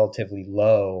is relatively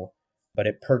low, but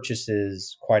it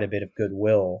purchases quite a bit of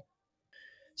goodwill.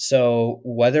 So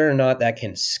whether or not that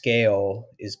can scale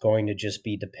is going to just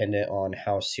be dependent on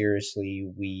how seriously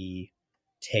we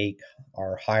take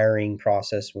our hiring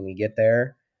process when we get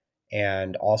there,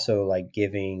 and also like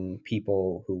giving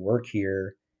people who work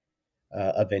here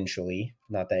eventually,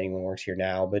 not that anyone works here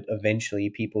now, but eventually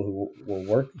people who will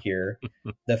work here,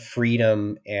 the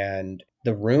freedom and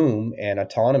the room and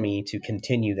autonomy to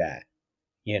continue that.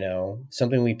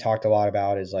 Something we've talked a lot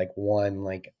about is like, one,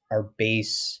 like a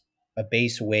base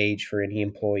wage for any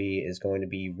employee is going to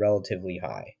be relatively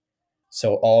high.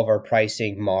 So all of our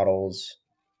pricing models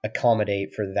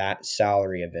accommodate for that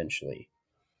salary eventually.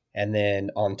 And then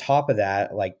on top of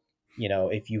that, like,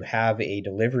 if you have a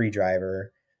delivery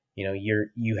driver,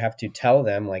 you have to tell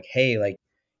them like, hey, like,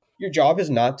 your job is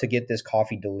not to get this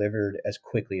coffee delivered as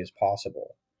quickly as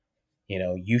possible.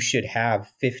 You should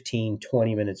have 15,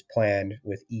 20 minutes planned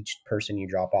with each person you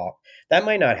drop off. That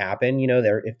might not happen.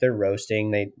 If they're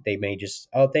roasting, they may just,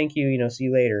 oh, thank you, see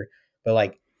you later. But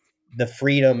like, the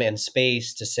freedom and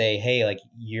space to say, hey, like,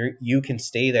 you can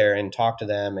stay there and talk to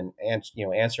them and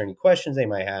answer any questions they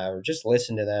might have, or just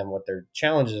listen to them, what their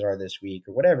challenges are this week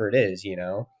or whatever it is,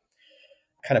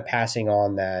 kind of passing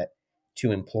on that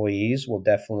to employees will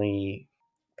definitely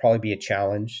probably be a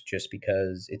challenge, just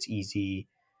because it's easy,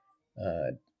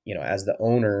 as the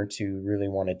owner to really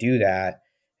want to do that.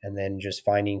 And then just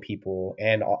finding people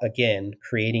and, again,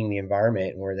 creating the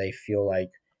environment where they feel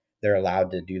like they're allowed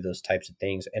to do those types of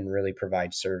things and really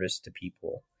provide service to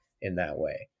people in that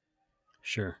way.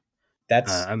 Sure. That's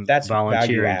I'm that's value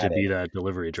volunteering to be added. that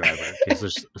delivery driver because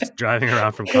there's driving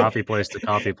around from coffee place to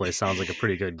coffee place sounds like a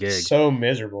pretty good gig. So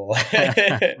miserable.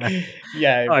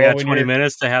 Yeah, Oh, I well, got when 20 you're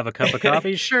minutes to have a cup of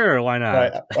coffee? Sure, why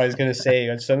not? Well, I was going to say,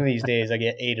 on some of these days, I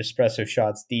get 8 espresso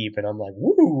shots deep, and I'm like,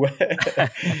 woo!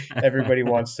 Everybody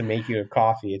wants to make you a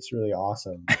coffee. It's really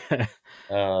awesome. And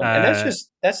uh,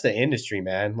 that's the industry,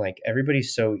 man. Like,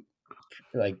 everybody's so,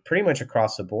 like, pretty much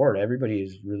across the board, everybody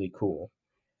is really cool.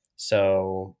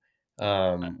 So,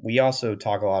 we also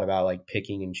talk a lot about like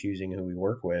picking and choosing who we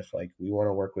work with. Like, we want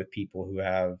to work with people who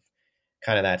have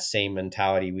kind of that same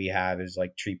mentality we have, is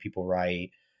like, treat people right.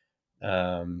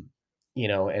 um,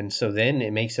 and so then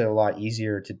it makes it a lot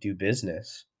easier to do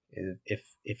business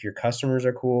if your customers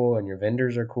are cool and your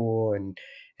vendors are cool, and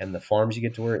the farms you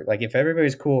get to work, like, if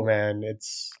everybody's cool, man,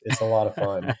 it's a lot of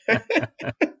fun.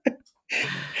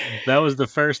 that was the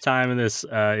first time in this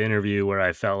interview where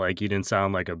I felt like you didn't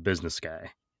sound like a business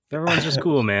guy. Everyone's just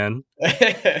cool, man. Oh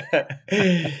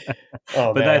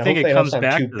But I man, think it hopefully I don't comes sound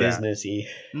back too to that. businessy.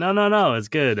 No, it's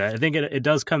good. I think it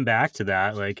does come back to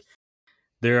that. Like,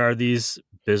 there are these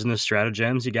business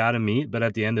stratagems you got to meet, but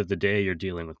at the end of the day, you're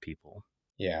dealing with people,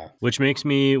 Yeah. which makes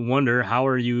me wonder, how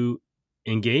are you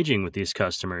engaging with these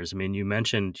customers? I mean, you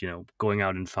mentioned, going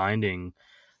out and finding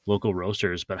local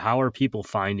roasters, but how are people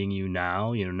finding you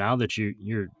now? Now that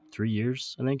you're 3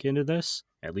 years, I think, into this,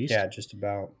 at least. Yeah, just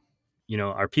about.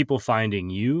 Are people finding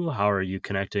you? How are you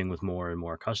connecting with more and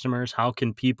more customers? How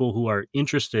can people who are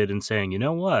interested in saying, you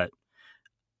know what,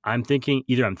 I'm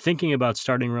thinking about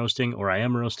starting roasting, or I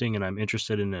am roasting and I'm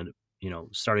interested in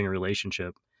starting a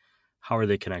relationship. How are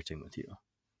they connecting with you?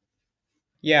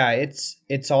 Yeah,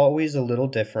 it's always a little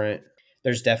different.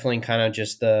 There's definitely kind of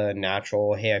just the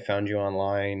natural, hey, I found you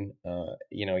online.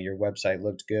 Your website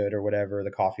looked good or whatever.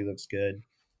 The coffee looks good.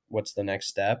 What's the next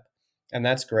step? And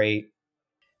that's great.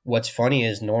 What's funny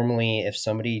is normally if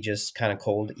somebody just kind of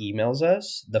cold emails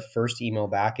us, the first email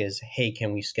back is, "Hey,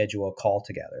 can we schedule a call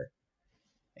together?"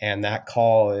 And that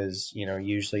call is,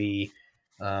 usually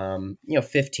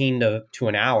 15 to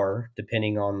an hour,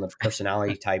 depending on the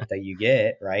personality type that you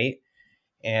get, right?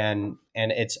 And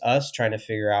it's us trying to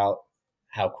figure out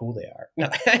how cool they are. No,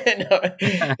 no,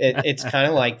 it's kind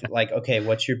of like, okay,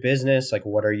 what's your business? Like,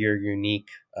 what are your unique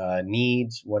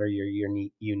needs? What are your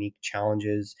unique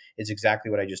challenges? It's exactly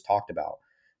what I just talked about.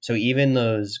 So even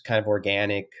those kind of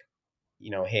organic,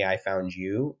 hey, I found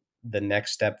you. The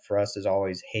next step for us is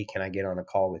always, hey, can I get on a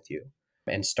call with you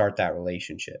and start that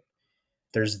relationship?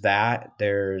 There's that.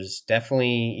 There's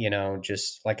definitely,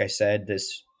 just like I said,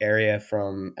 this area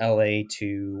from LA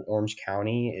to Orange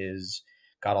County is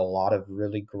got a lot of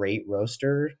really great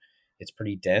roaster. It's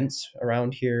pretty dense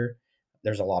around here.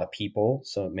 There's a lot of people,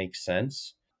 so it makes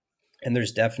sense. And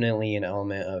there's definitely an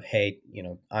element of, hey,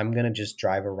 I'm going to just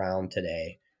drive around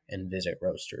today and visit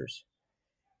roasters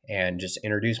and just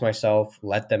introduce myself,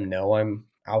 let them know I'm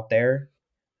out there,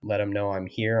 let them know I'm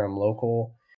here, I'm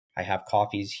local. I have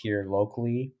coffees here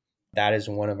locally. That is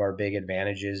one of our big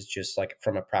advantages, just like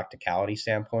from a practicality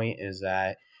standpoint, is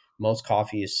that most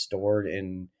coffee is stored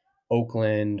in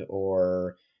Oakland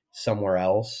or somewhere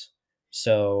else.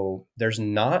 So there's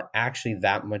not actually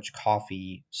that much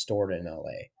coffee stored in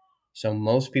LA. So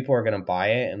most people are going to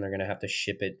buy it and they're going to have to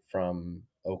ship it from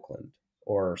Oakland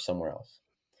or somewhere else.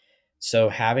 So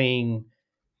having,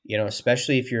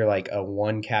 especially if you're like a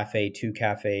one cafe, two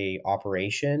cafe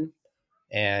operation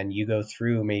and you go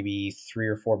through maybe 3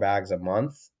 or 4 bags a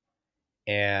month,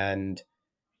 and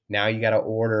now you got to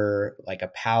order like a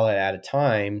pallet at a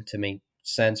time to make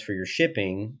sense for your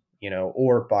shipping,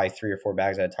 or buy 3 or 4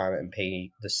 bags at a time and pay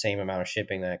the same amount of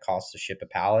shipping that it costs to ship a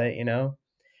pallet,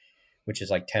 which is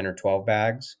like 10 or 12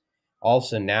 bags.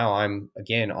 Also, now I'm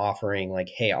again offering like,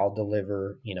 hey, I'll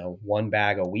deliver, 1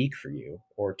 bag a week for you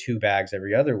or 2 bags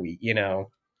every other week.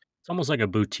 It's almost like a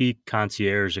boutique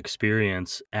concierge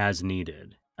experience as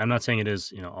needed. I'm not saying it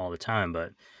is, all the time,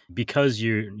 but because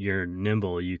you're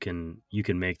nimble, you can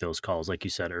make those calls. Like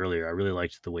you said earlier, I really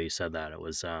liked the way you said that. It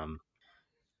was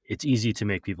it's easy to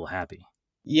make people happy.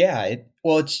 Yeah.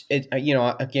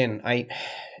 Again,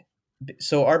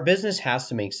 so our business has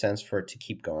to make sense for it to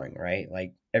keep going, right?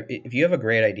 Like if you have a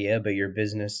great idea, but your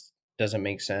business doesn't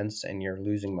make sense and you're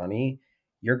losing money,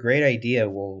 your great idea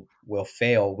will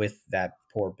fail with that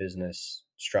poor business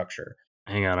structure.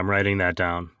 Hang on, I'm writing that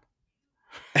down.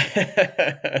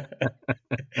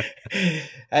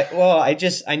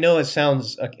 I know it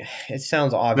sounds No,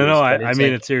 no, obvious, but I it's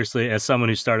mean like it seriously. As someone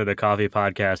who started a coffee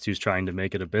podcast who's trying to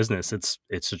make it a business,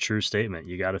 it's a true statement.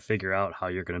 You got to figure out how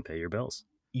you're going to pay your bills.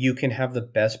 you can have the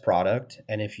best product,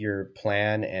 and if your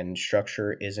plan and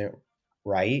structure isn't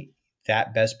right,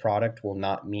 that best product will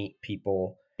not meet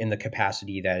people in the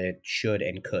capacity that it should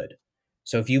and could.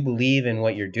 So if you believe in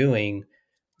what you're doing,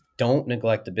 don't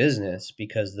neglect the business,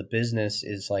 because the business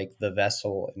is like the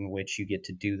vessel in which you get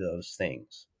to do those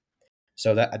things.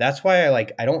 So that's why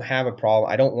I don't have a problem.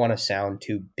 I don't want to sound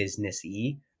too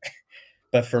businessy,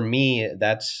 but for me,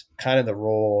 that's kind of the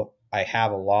role I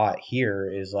have a lot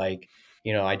here is like,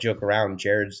 I joke around,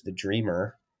 Jared's the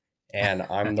dreamer, and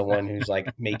I'm the one who's like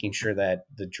making sure that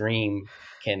the dream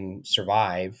can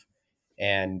survive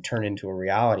and turn into a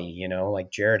reality. Like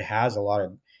Jared has a lot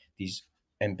of these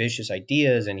ambitious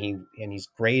ideas, and he's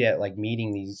great at like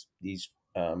meeting these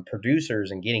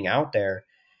producers and getting out there,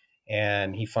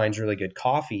 and he finds really good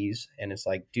coffees, and it's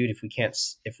like, dude, if we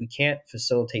can't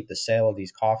facilitate the sale of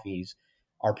these coffees,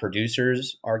 our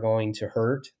producers are going to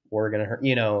hurt, we're going to hurt,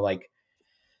 like.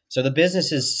 So the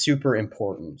business is super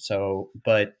important. So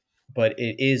but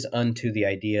it is unto the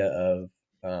idea of,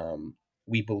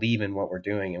 we believe in what we're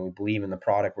doing, and we believe in the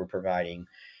product we're providing,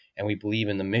 and we believe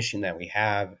in the mission that we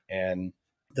have, and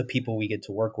the people we get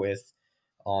to work with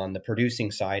on the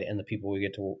producing side, and the people we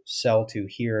get to sell to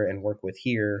here and work with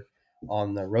here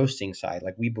on the roasting side.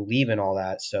 Like, we believe in all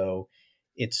that. So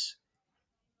it's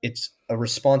it's a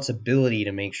responsibility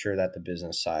to make sure that the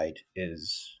business side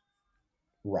is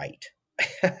right.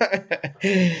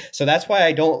 So that's why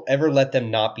I don't ever let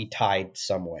them not be tied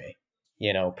some way,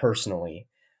 personally.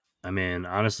 I mean,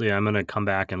 honestly, I'm gonna come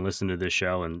back and listen to this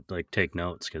show and like take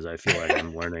notes because I feel like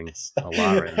I'm learning a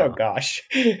lot right Oh now. gosh.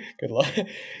 Good luck.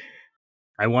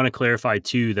 I want to clarify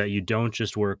too that you don't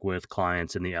just work with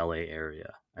clients in the LA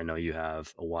area. I know you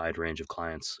have a wide range of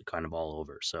clients kind of all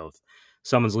over. So if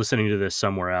someone's listening to this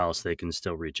somewhere else, they can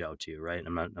still reach out to you, right?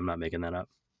 I'm not making that up.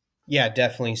 Yeah,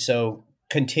 definitely. So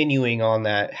continuing on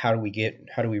that, how do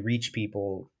we reach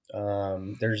people?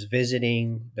 There's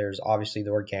visiting. There's obviously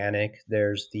the organic.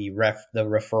 There's the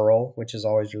referral, which is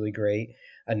always really great.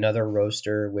 Another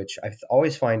roaster, which I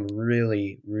always find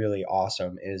really, really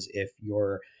awesome, is if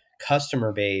your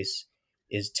customer base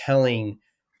is telling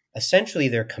essentially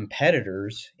their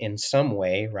competitors in some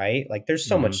way, right? Like there's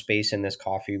so Hmm. much space in this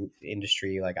coffee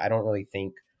industry. Like I don't really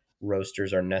think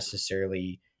roasters are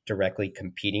necessarily directly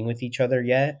competing with each other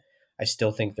yet. I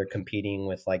still think they're competing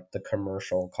with like the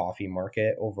commercial coffee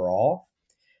market overall,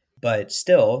 but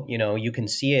still, you can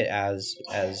see it as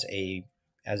a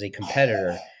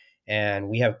competitor. And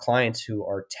we have clients who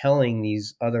are telling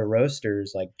these other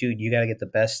roasters like, dude, you got to get the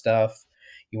best stuff,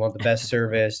 you want the best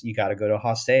service, you got to go to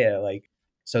Hacea. Like,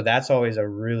 so that's always a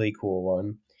really cool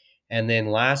one. And then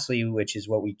lastly, which is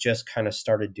what we just kind of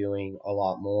started doing a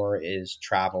lot more, is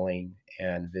traveling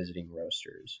and visiting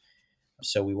roasters.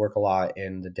 So we work a lot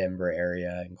in the Denver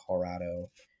area in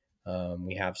Colorado.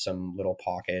 We have some little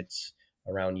pockets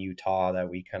around Utah that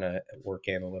we kind of work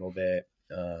in a little bit.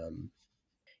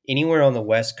 Anywhere on the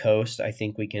West Coast, I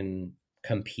think we can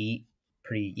compete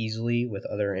pretty easily with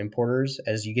other importers.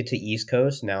 As you get to East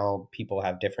Coast, now people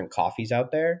have different coffees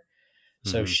out there.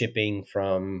 So Hmm. shipping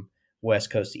from West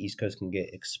Coast to East Coast can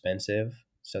get expensive.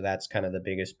 So that's kind of the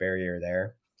biggest barrier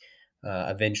there.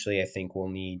 Eventually, I think we'll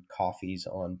need coffees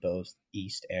on both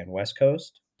East and West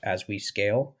Coast as we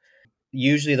scale.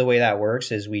 Usually the way that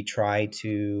works is we try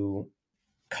to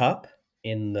cup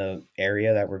in the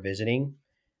area that we're visiting.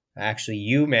 Actually,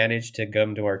 you managed to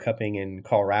come to our cupping in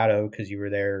Colorado because you were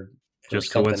there for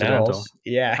Just something coincidental. else.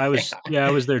 Yeah. I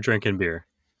was there drinking beer.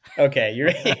 Okay. You're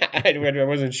I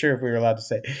wasn't sure if we were allowed to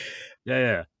say. Yeah,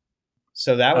 yeah.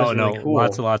 So that Oh was really no,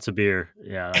 lots and cool. lots of beer.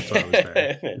 Yeah, that's why I was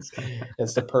there.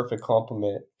 it's the perfect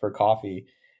compliment for coffee.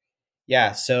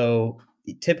 Yeah, so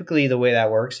typically the way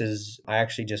that works is I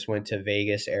actually just went to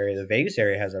Vegas area. The Vegas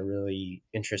area has a really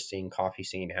interesting coffee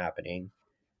scene happening.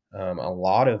 A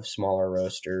lot of smaller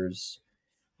roasters,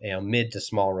 mid to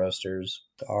small roasters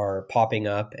are popping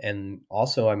up. And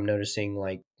also I'm noticing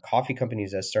like coffee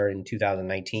companies that started in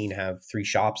 2019 have 3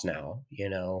 shops now.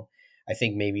 I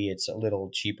think maybe it's a little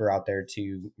cheaper out there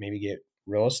to maybe get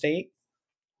real estate.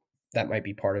 That might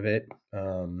be part of it.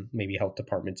 Maybe health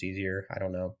department's easier. I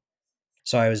don't know.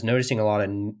 So I was noticing a lot of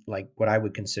like what I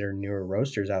would consider newer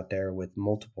roasters out there with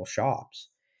multiple shops.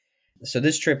 So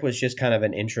this trip was just kind of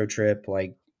an intro trip,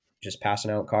 like just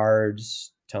passing out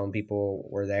cards, telling people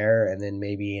we're there. And then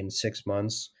maybe in 6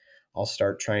 months, I'll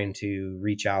start trying to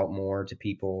reach out more to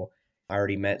people. I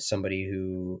already met somebody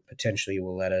who potentially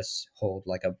will let us hold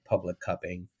like a public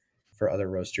cupping for other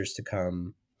roasters to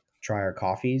come try our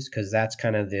coffees. Cause that's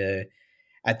kind of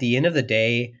at the end of the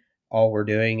day, all we're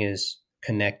doing is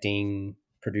connecting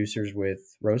producers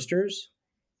with roasters,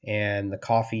 and the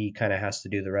coffee kind of has to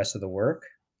do the rest of the work.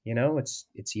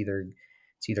 It's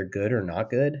either good or not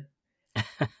good.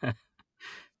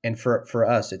 And for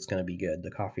us, it's going to be good.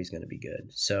 The coffee is going to be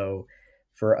good. So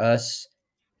for us,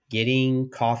 getting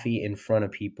coffee in front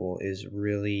of people is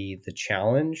really the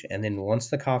challenge. And then once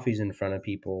the coffee's in front of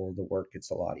people, the work gets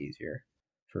a lot easier,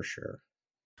 for sure.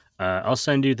 I'll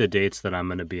send you the dates that I'm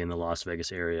going to be in the Las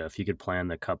Vegas area. If you could plan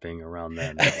the cupping around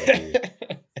then, that would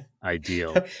be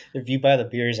ideal. If you buy the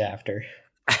beers after.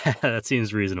 That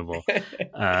seems reasonable.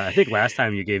 I think last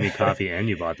time you gave me coffee and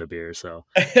you bought the beer, so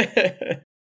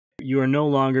you are no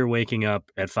longer waking up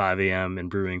at 5 a.m. and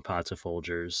brewing pots of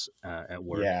Folgers at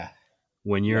work. Yeah,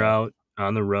 When you're no. out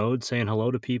on the road saying hello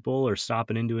to people or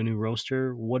stopping into a new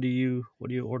roaster, what do you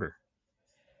order?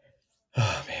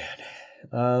 Oh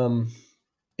man.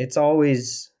 It's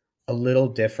always a little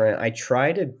different. I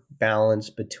try to balance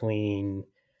between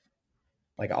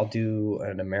like I'll do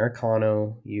an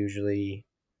Americano usually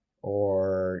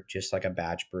or just like a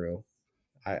batch brew.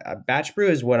 A batch brew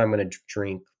is what I'm going to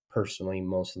drink personally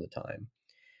most of the time.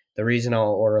 The reason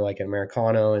I'll order like an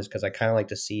Americano is because I kind of like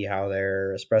to see how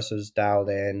their espresso's dialed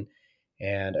in.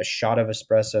 And a shot of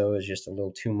espresso is just a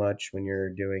little too much when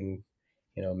you're doing,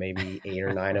 maybe 8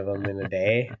 or 9 of them in a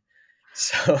day.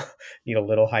 So need a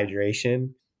little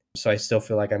hydration. So I still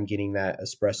feel like I'm getting that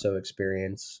espresso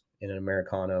experience in an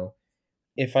Americano.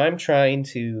 If I'm trying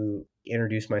to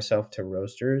introduce myself to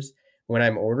roasters, when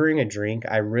I'm ordering a drink,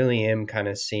 I really am kind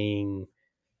of seeing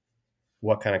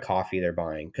what kind of coffee they're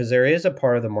buying, because there is a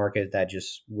part of the market that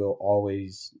just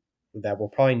that will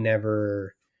probably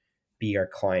never be our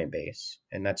client base,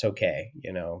 and that's okay.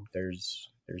 There's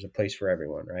a place for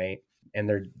everyone, right? And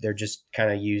they're just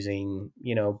kind of using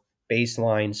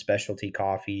baseline specialty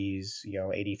coffees,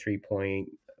 83 point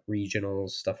regionals,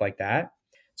 stuff like that.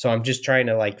 So I'm just trying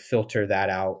to like filter that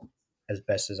out as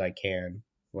best as I can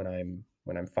when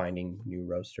I'm finding new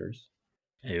roasters.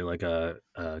 Hey, you're like a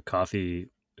coffee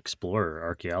explorer,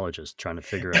 archaeologist trying to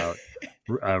figure out,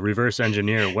 reverse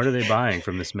engineer, what are they buying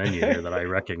from this menu here that I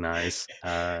recognize?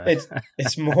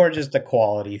 It's more just a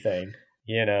quality thing,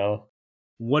 you know.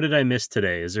 What did I miss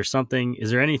today? Is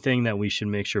there anything that we should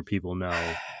make sure people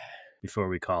know before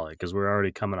we call it? Because we're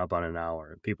already coming up on an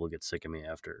hour and people get sick of me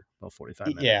after about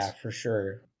 45 Yeah, minutes. for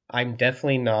sure. I'm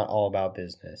definitely not all about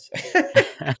business.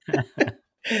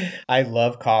 I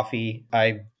love coffee.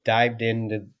 I dived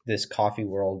into this coffee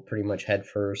world pretty much head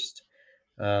first.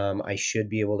 I should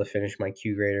be able to finish my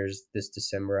Q graders this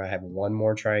December. I have one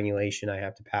more triangulation I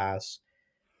have to pass.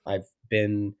 I've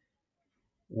been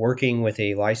working with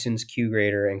a licensed Q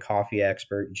grader and coffee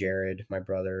expert, Jared, my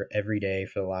brother, every day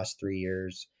for the last 3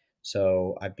 years.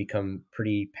 So I've become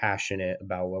pretty passionate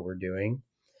about what we're doing.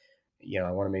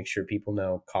 I want to make sure people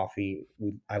know coffee.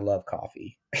 I love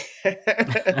coffee.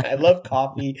 I love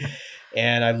coffee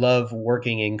and I love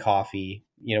working in coffee.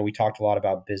 We talked a lot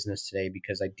about business today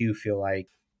because I do feel like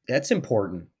that's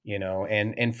important,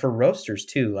 and for roasters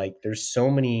too. Like there's so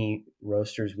many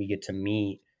roasters we get to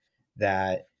meet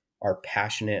that are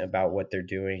passionate about what they're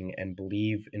doing and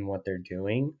believe in what they're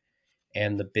doing.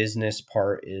 And the business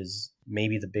part is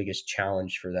maybe the biggest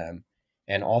challenge for them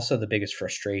and also the biggest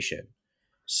frustration.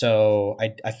 So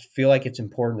I feel like it's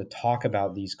important to talk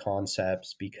about these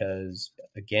concepts because,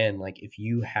 again, like if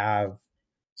you have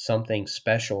something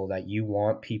special that you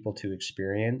want people to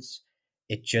experience,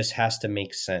 it just has to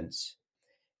make sense.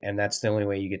 And that's the only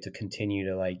way you get to continue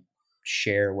to like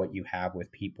share what you have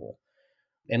with people.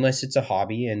 Unless it's a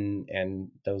hobby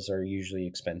and those are usually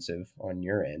expensive on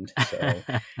your end. So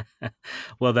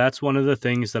Well, that's one of the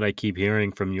things that I keep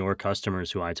hearing from your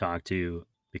customers who I talk to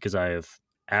because I have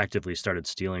actively started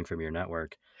stealing from your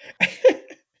network,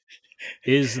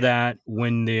 is that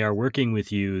when they are working with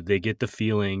you, they get the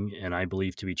feeling, and I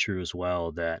believe to be true as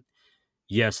well, that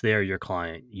yes, they are your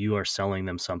client. You are selling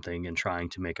them something and trying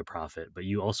to make a profit, but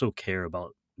you also care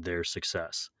about their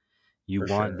success. You for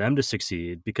want sure. them to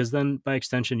succeed because then by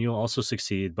extension you'll also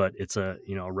succeed, but it's a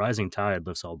rising tide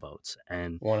lifts all boats,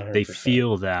 and they 100%.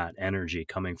 feel that energy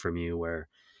coming from you where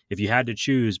if you had to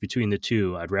choose between the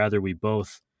two, I'd rather we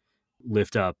both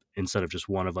lift up instead of just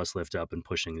one of us lift up and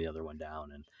pushing the other one down,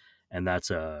 and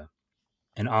that's an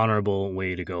honorable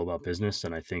way to go about business,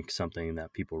 and I think something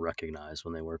that people recognize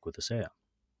when they work with Hacea.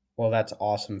 Well, that's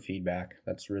awesome feedback.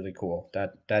 That's really cool.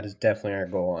 That is definitely our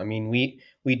goal. I mean,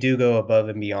 we do go above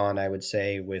and beyond, I would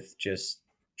say, with just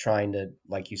trying to,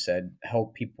 like you said,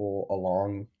 help people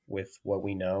along with what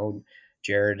we know.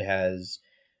 Jared has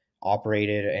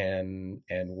operated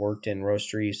and worked in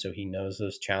roastery, so he knows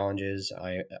those challenges.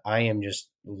 I am just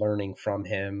learning from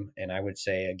him, and I would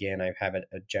say again, I have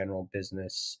a general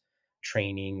business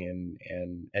training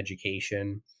and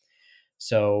education.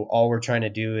 So all we're trying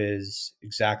to do is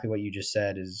exactly what you just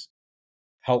said, is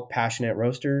help passionate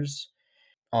roasters.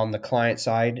 On the client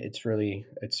side,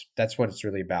 it's that's what it's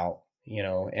really about.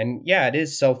 And yeah, it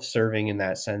is self-serving in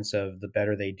that sense of the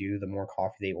better they do, the more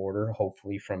coffee they order,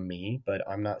 hopefully from me. But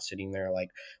I'm not sitting there like,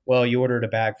 well, you ordered a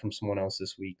bag from someone else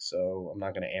this week, so I'm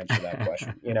not going to answer that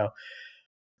question.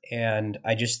 And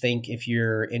I just think if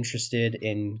you're interested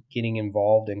in getting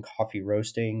involved in coffee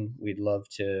roasting, we'd love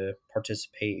to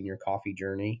participate in your coffee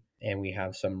journey. And we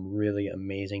have some really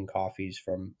amazing coffees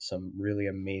from some really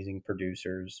amazing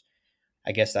producers.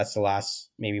 I guess that's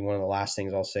maybe one of the last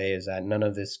things I'll say is that none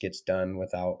of this gets done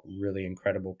without really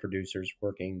incredible producers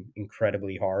working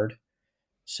incredibly hard.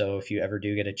 So if you ever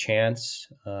do get a chance,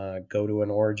 go to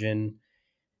an origin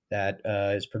that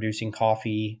is producing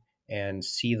coffee and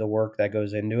see the work that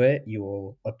goes into it. You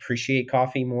will appreciate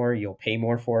coffee more. You'll pay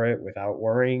more for it without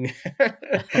worrying.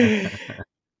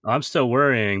 I'm still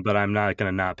worrying, but I'm not going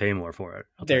to not pay more for it.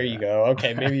 I'll tell There you you that. go.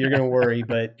 Okay, maybe you're going to worry,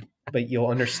 but you'll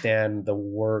understand the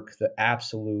work, the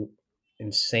absolute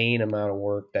insane amount of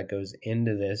work that goes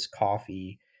into this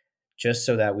coffee just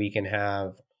so that we can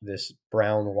have this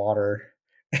brown water.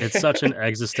 It's such an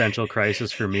existential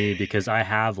crisis for me because I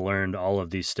have learned all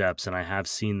of these steps and I have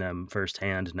seen them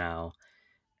firsthand now.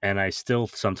 And I still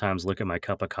sometimes look at my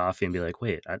cup of coffee and be like,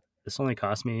 wait, this only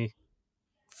cost me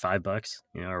 $5,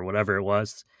 or whatever it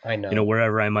was, I know.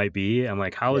 wherever I might be. I'm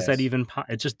like, how is that Yes. even?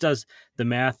 It just does the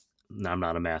math. No, I'm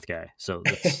not a math guy, so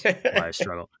that's why I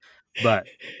struggle. But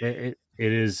it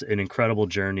is an incredible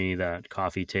journey that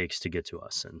coffee takes to get to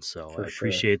us. And so I For sure.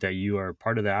 appreciate that you are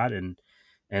part of that.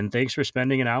 And thanks for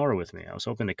spending an hour with me. I was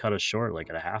hoping to cut us short like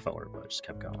at a half hour, but it just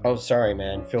kept going. Oh, sorry,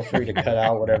 man. Feel free to cut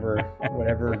out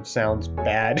whatever sounds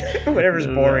bad, whatever's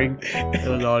It boring.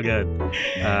 was all good.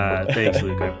 Thanks,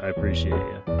 Luke. I appreciate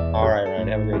you. All right, Ryan.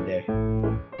 Have a great day.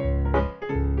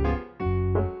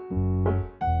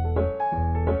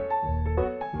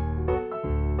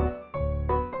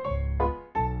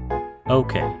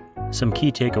 Okay, some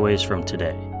key takeaways from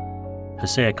today.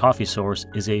 Hacea Coffee Source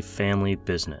is a family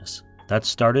business that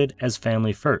started as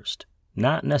family first,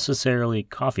 not necessarily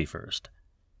coffee first.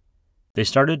 They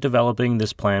started developing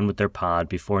this plan with their pod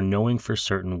before knowing for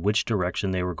certain which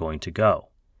direction they were going to go.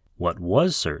 What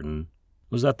was certain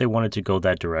was that they wanted to go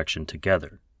that direction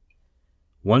together.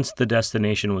 Once the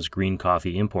destination was green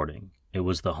coffee importing, it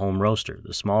was the home roaster,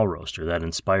 the small roaster, that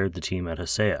inspired the team at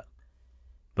Hacea.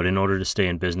 But in order to stay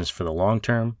in business for the long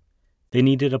term, they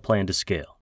needed a plan to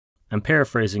scale. I'm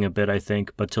paraphrasing a bit, I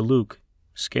think, but to Luke,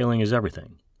 scaling is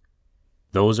everything.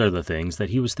 Those are the things that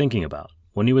he was thinking about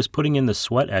when he was putting in the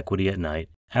sweat equity at night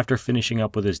after finishing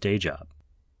up with his day job.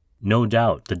 No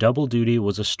doubt, the double duty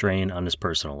was a strain on his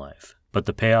personal life, but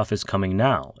the payoff is coming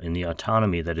now in the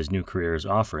autonomy that his new career is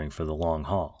offering for the long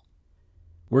haul.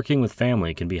 Working with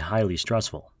family can be highly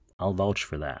stressful. I'll vouch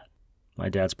for that. My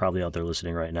dad's probably out there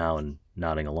listening right now and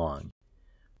nodding along.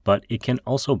 But it can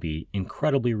also be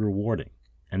incredibly rewarding,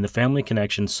 and the family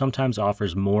connection sometimes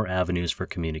offers more avenues for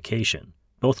communication,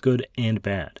 both good and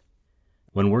bad.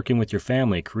 When working with your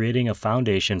family, creating a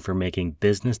foundation for making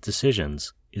business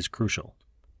decisions is crucial.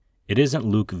 It isn't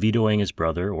Luke vetoing his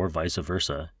brother or vice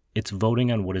versa, it's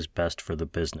voting on what is best for the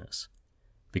business.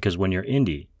 Because when you're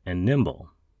indie and nimble,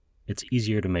 it's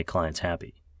easier to make clients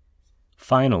happy.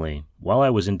 Finally, while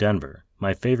I was in Denver,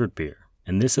 my favorite beer,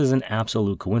 and this is an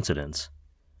absolute coincidence,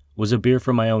 was a beer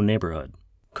from my own neighborhood.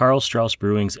 Karl Strauss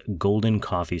Brewing's Golden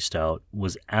Coffee Stout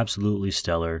was absolutely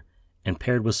stellar, and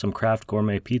paired with some Kraft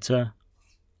Gourmet pizza,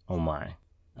 oh my,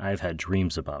 I've had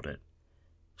dreams about it.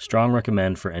 Strong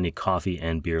recommend for any coffee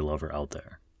and beer lover out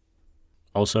there.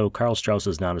 Also, Karl Strauss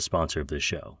is not a sponsor of this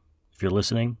show. If you're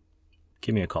listening,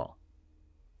 give me a call.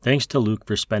 Thanks to Luke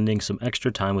for spending some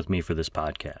extra time with me for this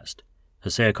podcast.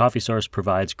 Hacea Coffee Source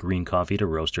provides green coffee to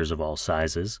roasters of all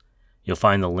sizes. You'll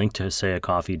find the link to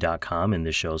HaceaCoffee.com in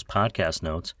this show's podcast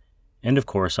notes, and of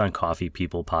course on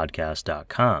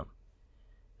CoffeePeoplePodcast.com.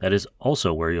 That is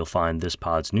also where you'll find this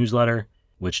pod's newsletter,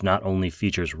 which not only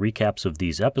features recaps of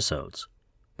these episodes,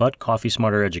 but Coffee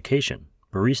Smarter education,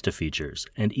 barista features,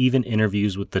 and even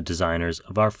interviews with the designers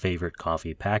of our favorite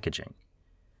coffee packaging.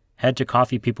 Head to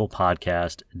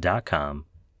CoffeePeoplePodcast.com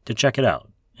to check it out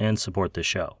and support this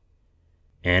show.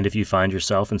 And if you find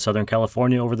yourself in Southern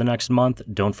California over the next month,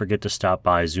 don't forget to stop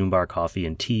by Zumbar Coffee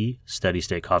and Tea, Steady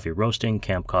State Coffee Roasting,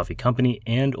 Camp Coffee Company,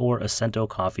 and or Acento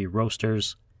Coffee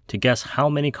Roasters to guess how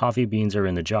many coffee beans are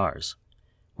in the jars.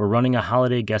 We're running a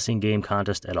holiday guessing game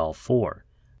contest at all 4.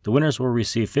 The winners will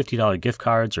receive $50 gift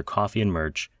cards or coffee and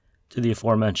merch to the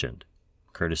aforementioned,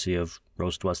 courtesy of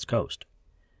Roast West Coast.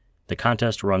 The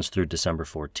contest runs through December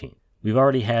 14th. We've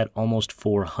already had almost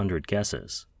 400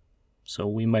 guesses, so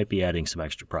we might be adding some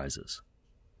extra prizes.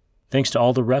 Thanks to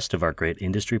all the rest of our great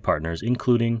industry partners,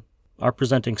 including our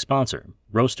presenting sponsor,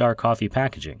 Roastar Coffee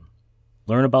Packaging.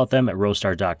 Learn about them at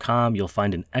roastery.com. You'll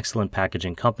find an excellent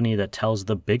packaging company that tells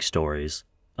the big stories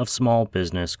of small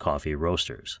business coffee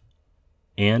roasters.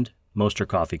 And Moster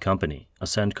Coffee Company,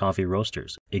 Ascend Coffee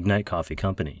Roasters, Ignite Coffee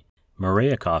Company,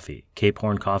 Maria Coffee, Cape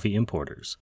Horn Coffee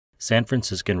Importers, San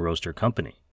Franciscan Roaster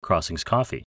Company, Crossings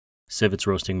Coffee, Civets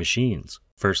Roasting Machines,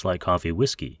 First Light Coffee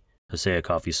Whiskey, Hacea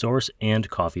Coffee Source, and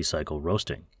Coffee Cycle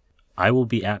Roasting. I will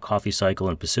be at Coffee Cycle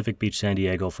in Pacific Beach, San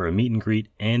Diego for a meet and greet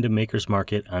and a maker's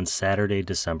market on Saturday,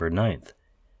 December 9th.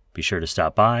 Be sure to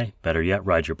stop by, better yet,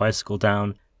 ride your bicycle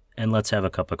down, and let's have a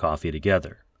cup of coffee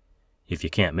together. If you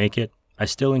can't make it, I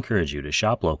still encourage you to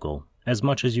shop local as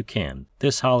much as you can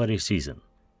this holiday season.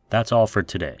 That's all for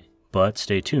today, but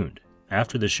stay tuned.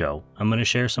 After the show, I'm going to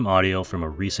share some audio from a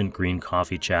recent green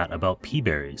coffee chat about pea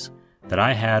berries that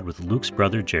I had with Luke's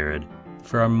brother Jared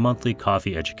for our monthly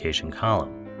coffee education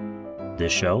column.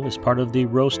 This show is part of the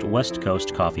Roast West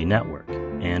Coast Coffee Network,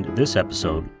 and this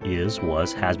episode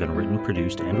has been written,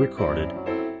 produced, and recorded,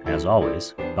 as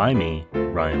always, by me,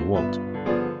 Ryan Woldt.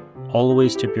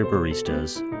 Always tip your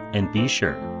baristas, and be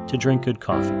sure to drink good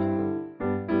coffee.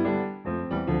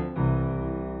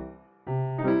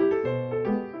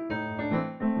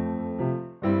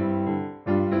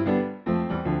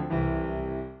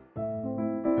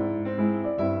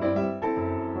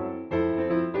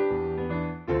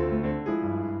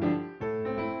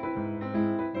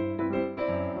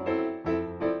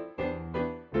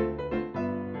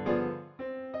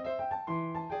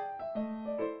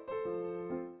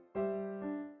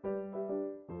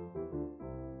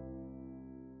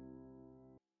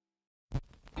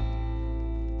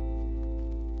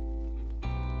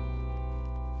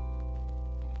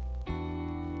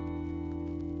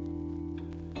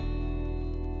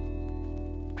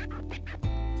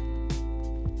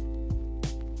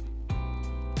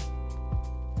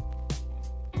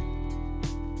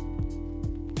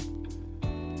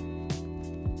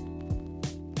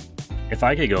 If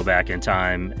I could go back in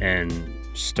time and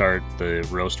start the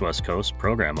Roast West Coast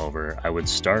program over, I would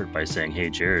start by saying, hey,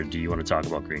 Jared, do you want to talk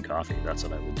about green coffee? That's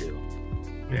what I would do.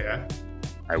 Yeah.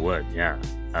 I would, yeah.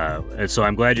 And so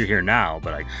I'm glad you're here now,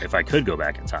 but if I could go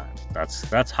back in time,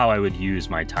 that's how I would use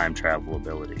my time travel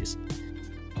abilities.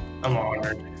 I'm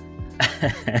honored.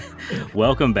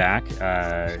 Welcome back.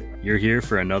 You're here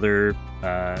for another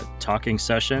talking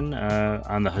session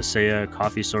on the Hacea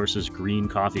Coffee Sources Green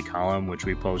Coffee column, which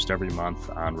we post every month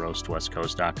on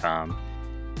roastwestcoast.com.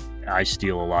 I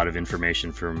steal a lot of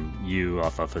information from you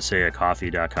off of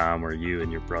haceacoffee.com, where you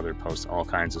and your brother post all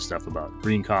kinds of stuff about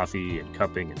green coffee and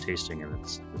cupping and tasting, and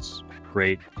it's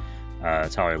great.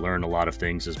 It's how I learn a lot of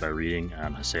things, is by reading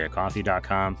on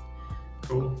haceacoffee.com.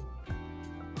 Cool.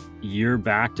 You're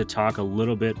back to talk a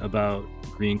little bit about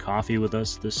green coffee with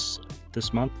us this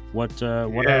month. What are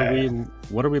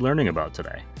we learning about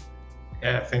today?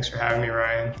 Yeah, thanks for having me,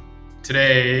 Ryan.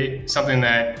 Today, something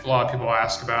that a lot of people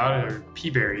ask about are pea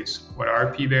berries. What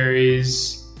are pea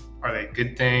berries? Are they a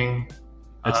good thing?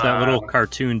 It's that little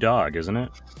cartoon dog, isn't it?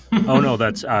 Oh no,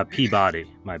 that's Peabody.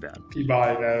 My bad.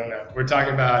 Peabody, no. We're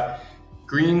talking about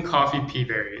green coffee pea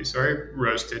berries, or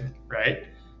roasted, right?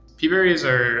 Pea berries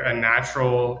are a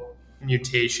natural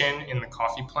mutation in the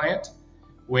coffee plant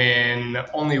when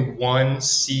only one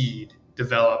seed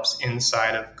develops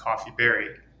inside of the coffee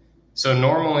berry. So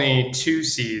normally 2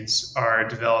 seeds are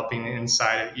developing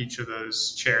inside of each of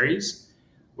those cherries,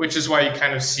 which is why you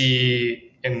kind of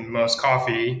see in most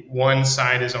coffee, one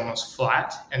side is almost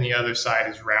flat and the other side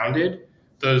is rounded.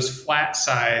 Those flat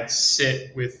sides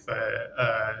sit with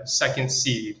a second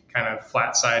seed, kind of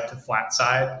flat side to flat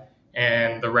side,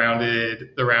 and the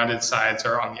rounded sides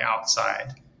are on the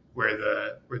outside where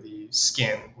the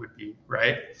skin would be,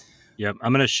 right? Yep,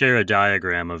 I'm going to share a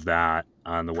diagram of that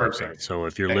on the Perfect. website. So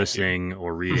if you're listening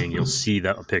or reading, you'll see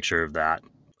a picture of that.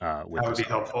 That would be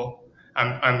helpful.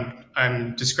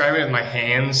 I'm describing it with my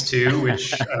hands too,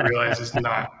 which I realize is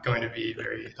not going to be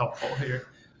very helpful here.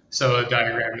 So a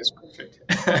diagram is perfect.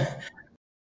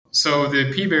 So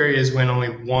the pea berry is when only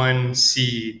one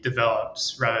seed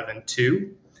develops rather than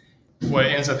 2. What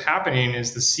ends up happening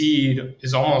is the seed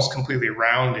is almost completely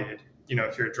rounded,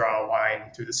 if you draw a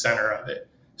line through the center of it.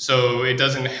 So it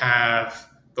doesn't have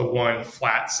the one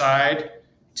flat side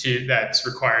that's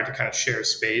required to kind of share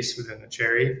space within the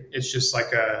cherry. It's just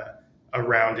like a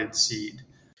rounded seed.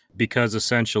 Because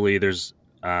essentially there's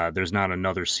not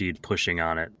another seed pushing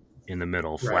on it in the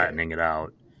middle, flattening it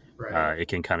out. Right. It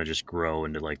can kind of just grow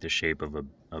into like the shape of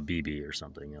a BB or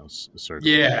something else. A circle.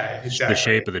 Yeah, exactly. The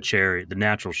shape of the cherry, the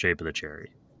natural shape of the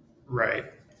cherry. Right.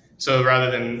 So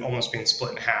rather than almost being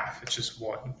split in half, it's just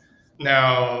one.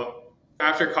 Now,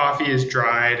 after coffee is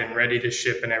dried and ready to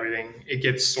ship and everything, it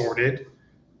gets sorted.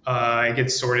 It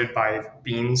gets sorted by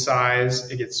bean size.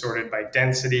 It gets sorted by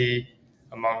density,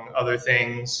 among other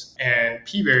things. And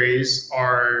pea berries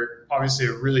are obviously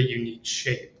a really unique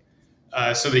shape.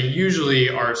 So they usually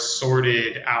are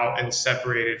sorted out and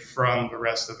separated from the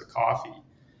rest of the coffee.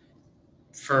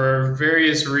 For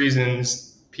various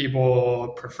reasons, people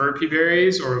prefer pea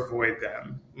berries or avoid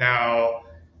them. Now,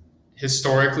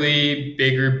 historically,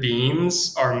 bigger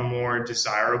beans are more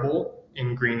desirable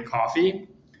in green coffee.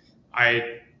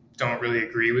 I don't really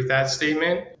agree with that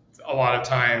statement. A lot of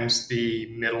times the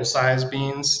middle-sized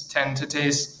beans tend to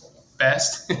taste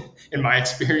best, in my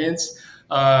experience,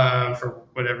 for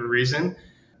whatever reason.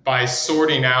 By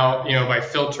sorting out, by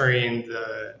filtering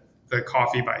the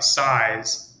coffee by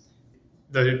size,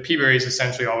 the pea berries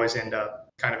essentially always end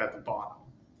up kind of at the bottom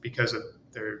because of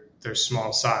their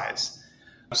small size.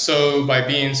 So by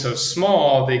being so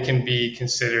small, they can be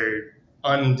considered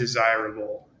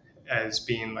undesirable as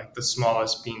being like the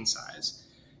smallest bean size.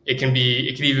 It can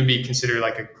even be considered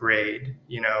like a grade,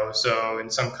 So in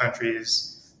some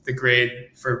countries, the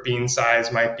grade for bean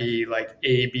size might be like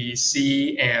A, B,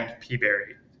 C, and pea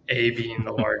berry, A being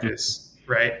the largest,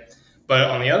 right? But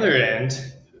on the other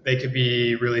end, they could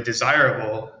be really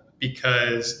desirable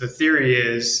because the theory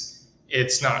is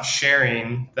it's not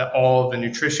sharing all of the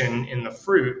nutrition in the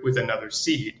fruit with another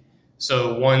seed.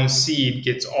 So one seed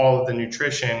gets all of the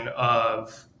nutrition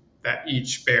of that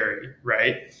each berry,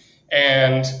 right?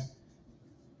 And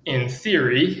in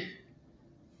theory,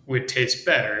 would taste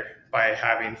better by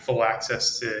having full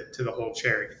access to the whole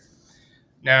cherry.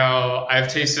 Now, I've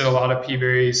tasted a lot of pea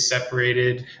berries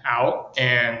separated out,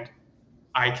 and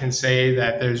I can say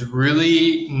that there's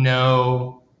really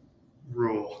no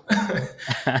rule.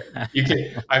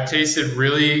 I've tasted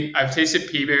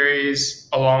pea berries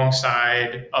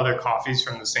alongside other coffees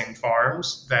from the same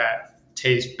farms that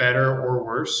taste better or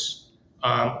worse,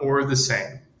 or the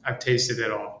same. I've tasted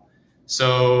it all.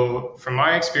 So from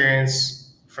my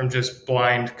experience, from just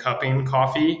blind cupping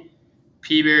coffee,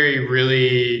 peaberry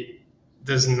really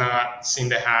does not seem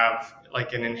to have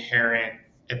like an inherent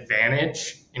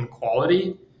advantage in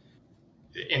quality.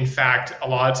 In fact, a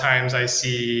lot of times I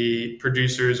see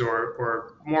producers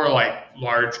or more like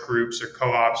large groups or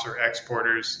co-ops or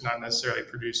exporters, not necessarily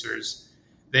producers,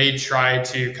 they try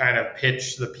to kind of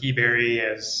pitch the peaberry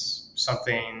as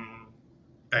something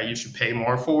that you should pay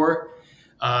more for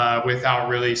without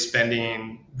really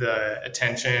spending the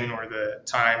attention or the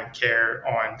time and care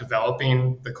on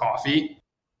developing the coffee.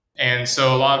 And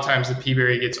so a lot of times the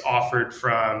peaberry gets offered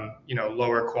from,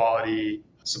 lower quality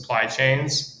supply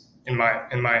chains in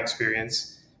my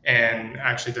experience, and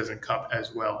actually doesn't cup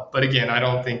as well. But again, I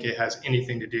don't think it has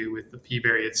anything to do with the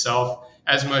peaberry itself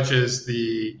as much as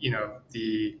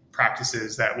the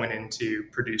practices that went into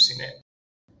producing it.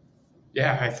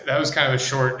 Yeah, that was kind of a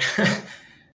short.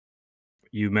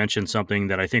 You mentioned something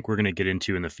that I think we're going to get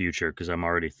into in the future because I'm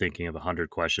already thinking of 100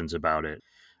 questions about it.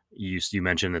 You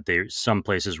mentioned that some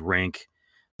places rank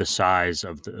the size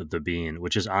of the bean,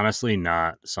 which is honestly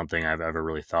not something I've ever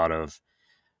really thought of.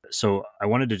 So I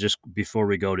wanted to just, before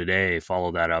we go today,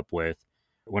 follow that up with,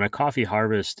 when a coffee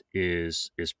harvest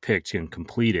is picked and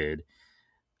completed,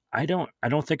 I don't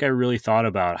think I really thought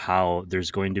about how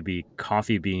there's going to be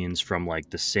coffee beans from like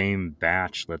the same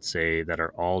batch, let's say, that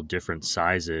are all different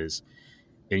sizes.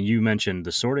 And you mentioned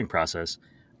the sorting process.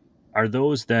 Are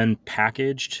those then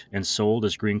packaged and sold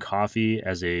as green coffee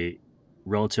as a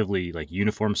relatively like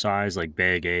uniform size, like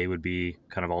bag A would be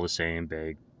kind of all the same,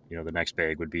 bag, the next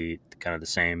bag would be kind of the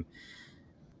same.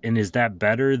 And is that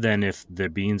better than if the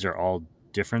beans are all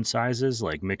different sizes,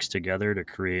 like mixed together to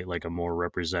create like a more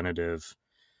representative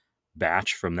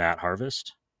batch from that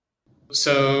harvest?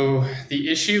 So the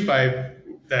issue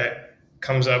that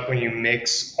comes up when you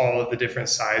mix all of the different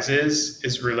sizes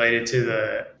is related to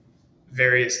the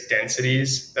various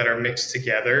densities that are mixed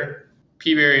together.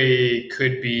 Peaberry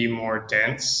could be more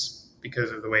dense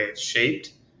because of the way it's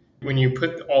shaped. When you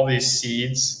put all these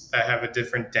seeds that have a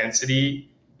different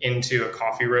density into a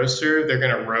coffee roaster, they're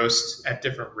going to roast at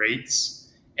different rates,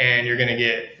 and you're going to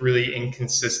get really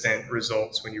inconsistent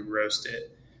results when you roast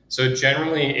it. So it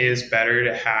generally is better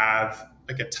to have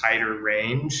like a tighter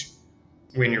range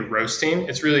when you're roasting.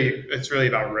 It's really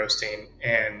about roasting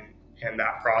and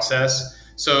that process.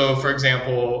 So for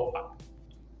example,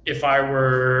 if I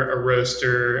were a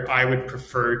roaster, I would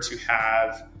prefer to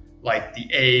have like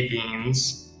the A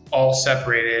beans all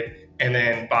separated and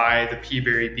then buy the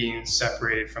peaberry beans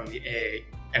separated from the A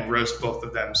and roast both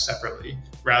of them separately,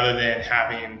 rather than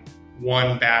having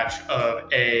one batch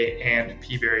of A and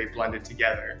peaberry blended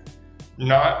together.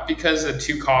 Not because the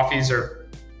two coffees are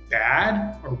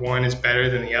bad or one is better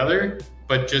than the other,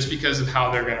 but just because of how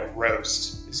they're going to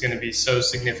roast is going to be so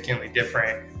significantly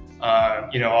different.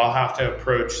 I'll have to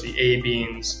approach the A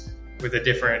beans with a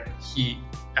different heat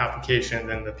application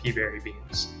than the peaberry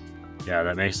beans. Yeah,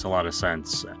 that makes a lot of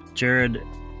sense. Jared,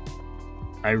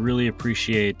 I really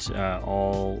appreciate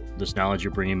all this knowledge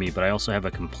you're bringing me, but I also have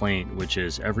a complaint, which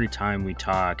is every time we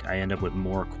talk, I end up with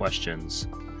more questions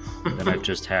than I've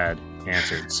just had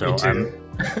answered. So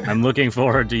I'm looking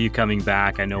forward to you coming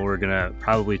back. I know we're going to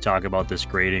probably talk about this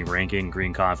grading, ranking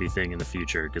green coffee thing in the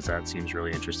future, because that seems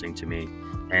really interesting to me.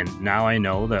 And now I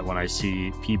know that when I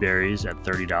see peaberries at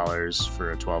 $30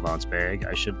 for a 12-ounce bag,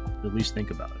 I should at least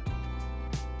think about it.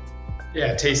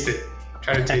 Yeah, taste it.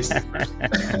 Try to taste it first.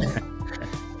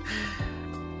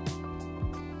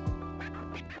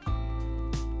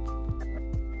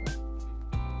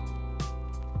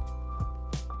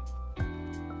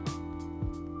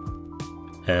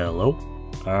 Hello?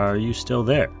 Are you still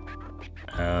there?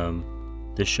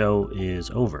 This show is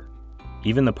over.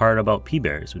 Even the part about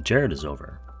peaberries with Jared is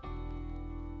over.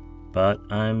 But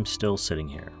I'm still sitting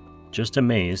here, just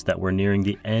amazed that we're nearing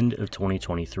the end of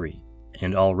 2023.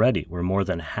 And already we're more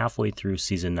than halfway through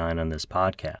season 9 on this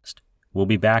podcast. We'll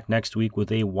be back next week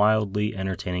with a wildly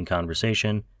entertaining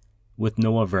conversation with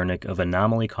Noah Vernick of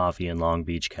Anomaly Coffee in Long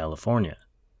Beach, California.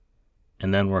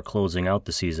 And then we're closing out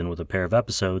the season with a pair of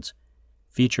episodes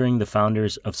featuring the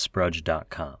founders of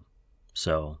sprudge.com.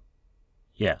 So,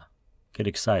 yeah, get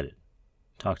excited.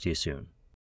 Talk to you soon.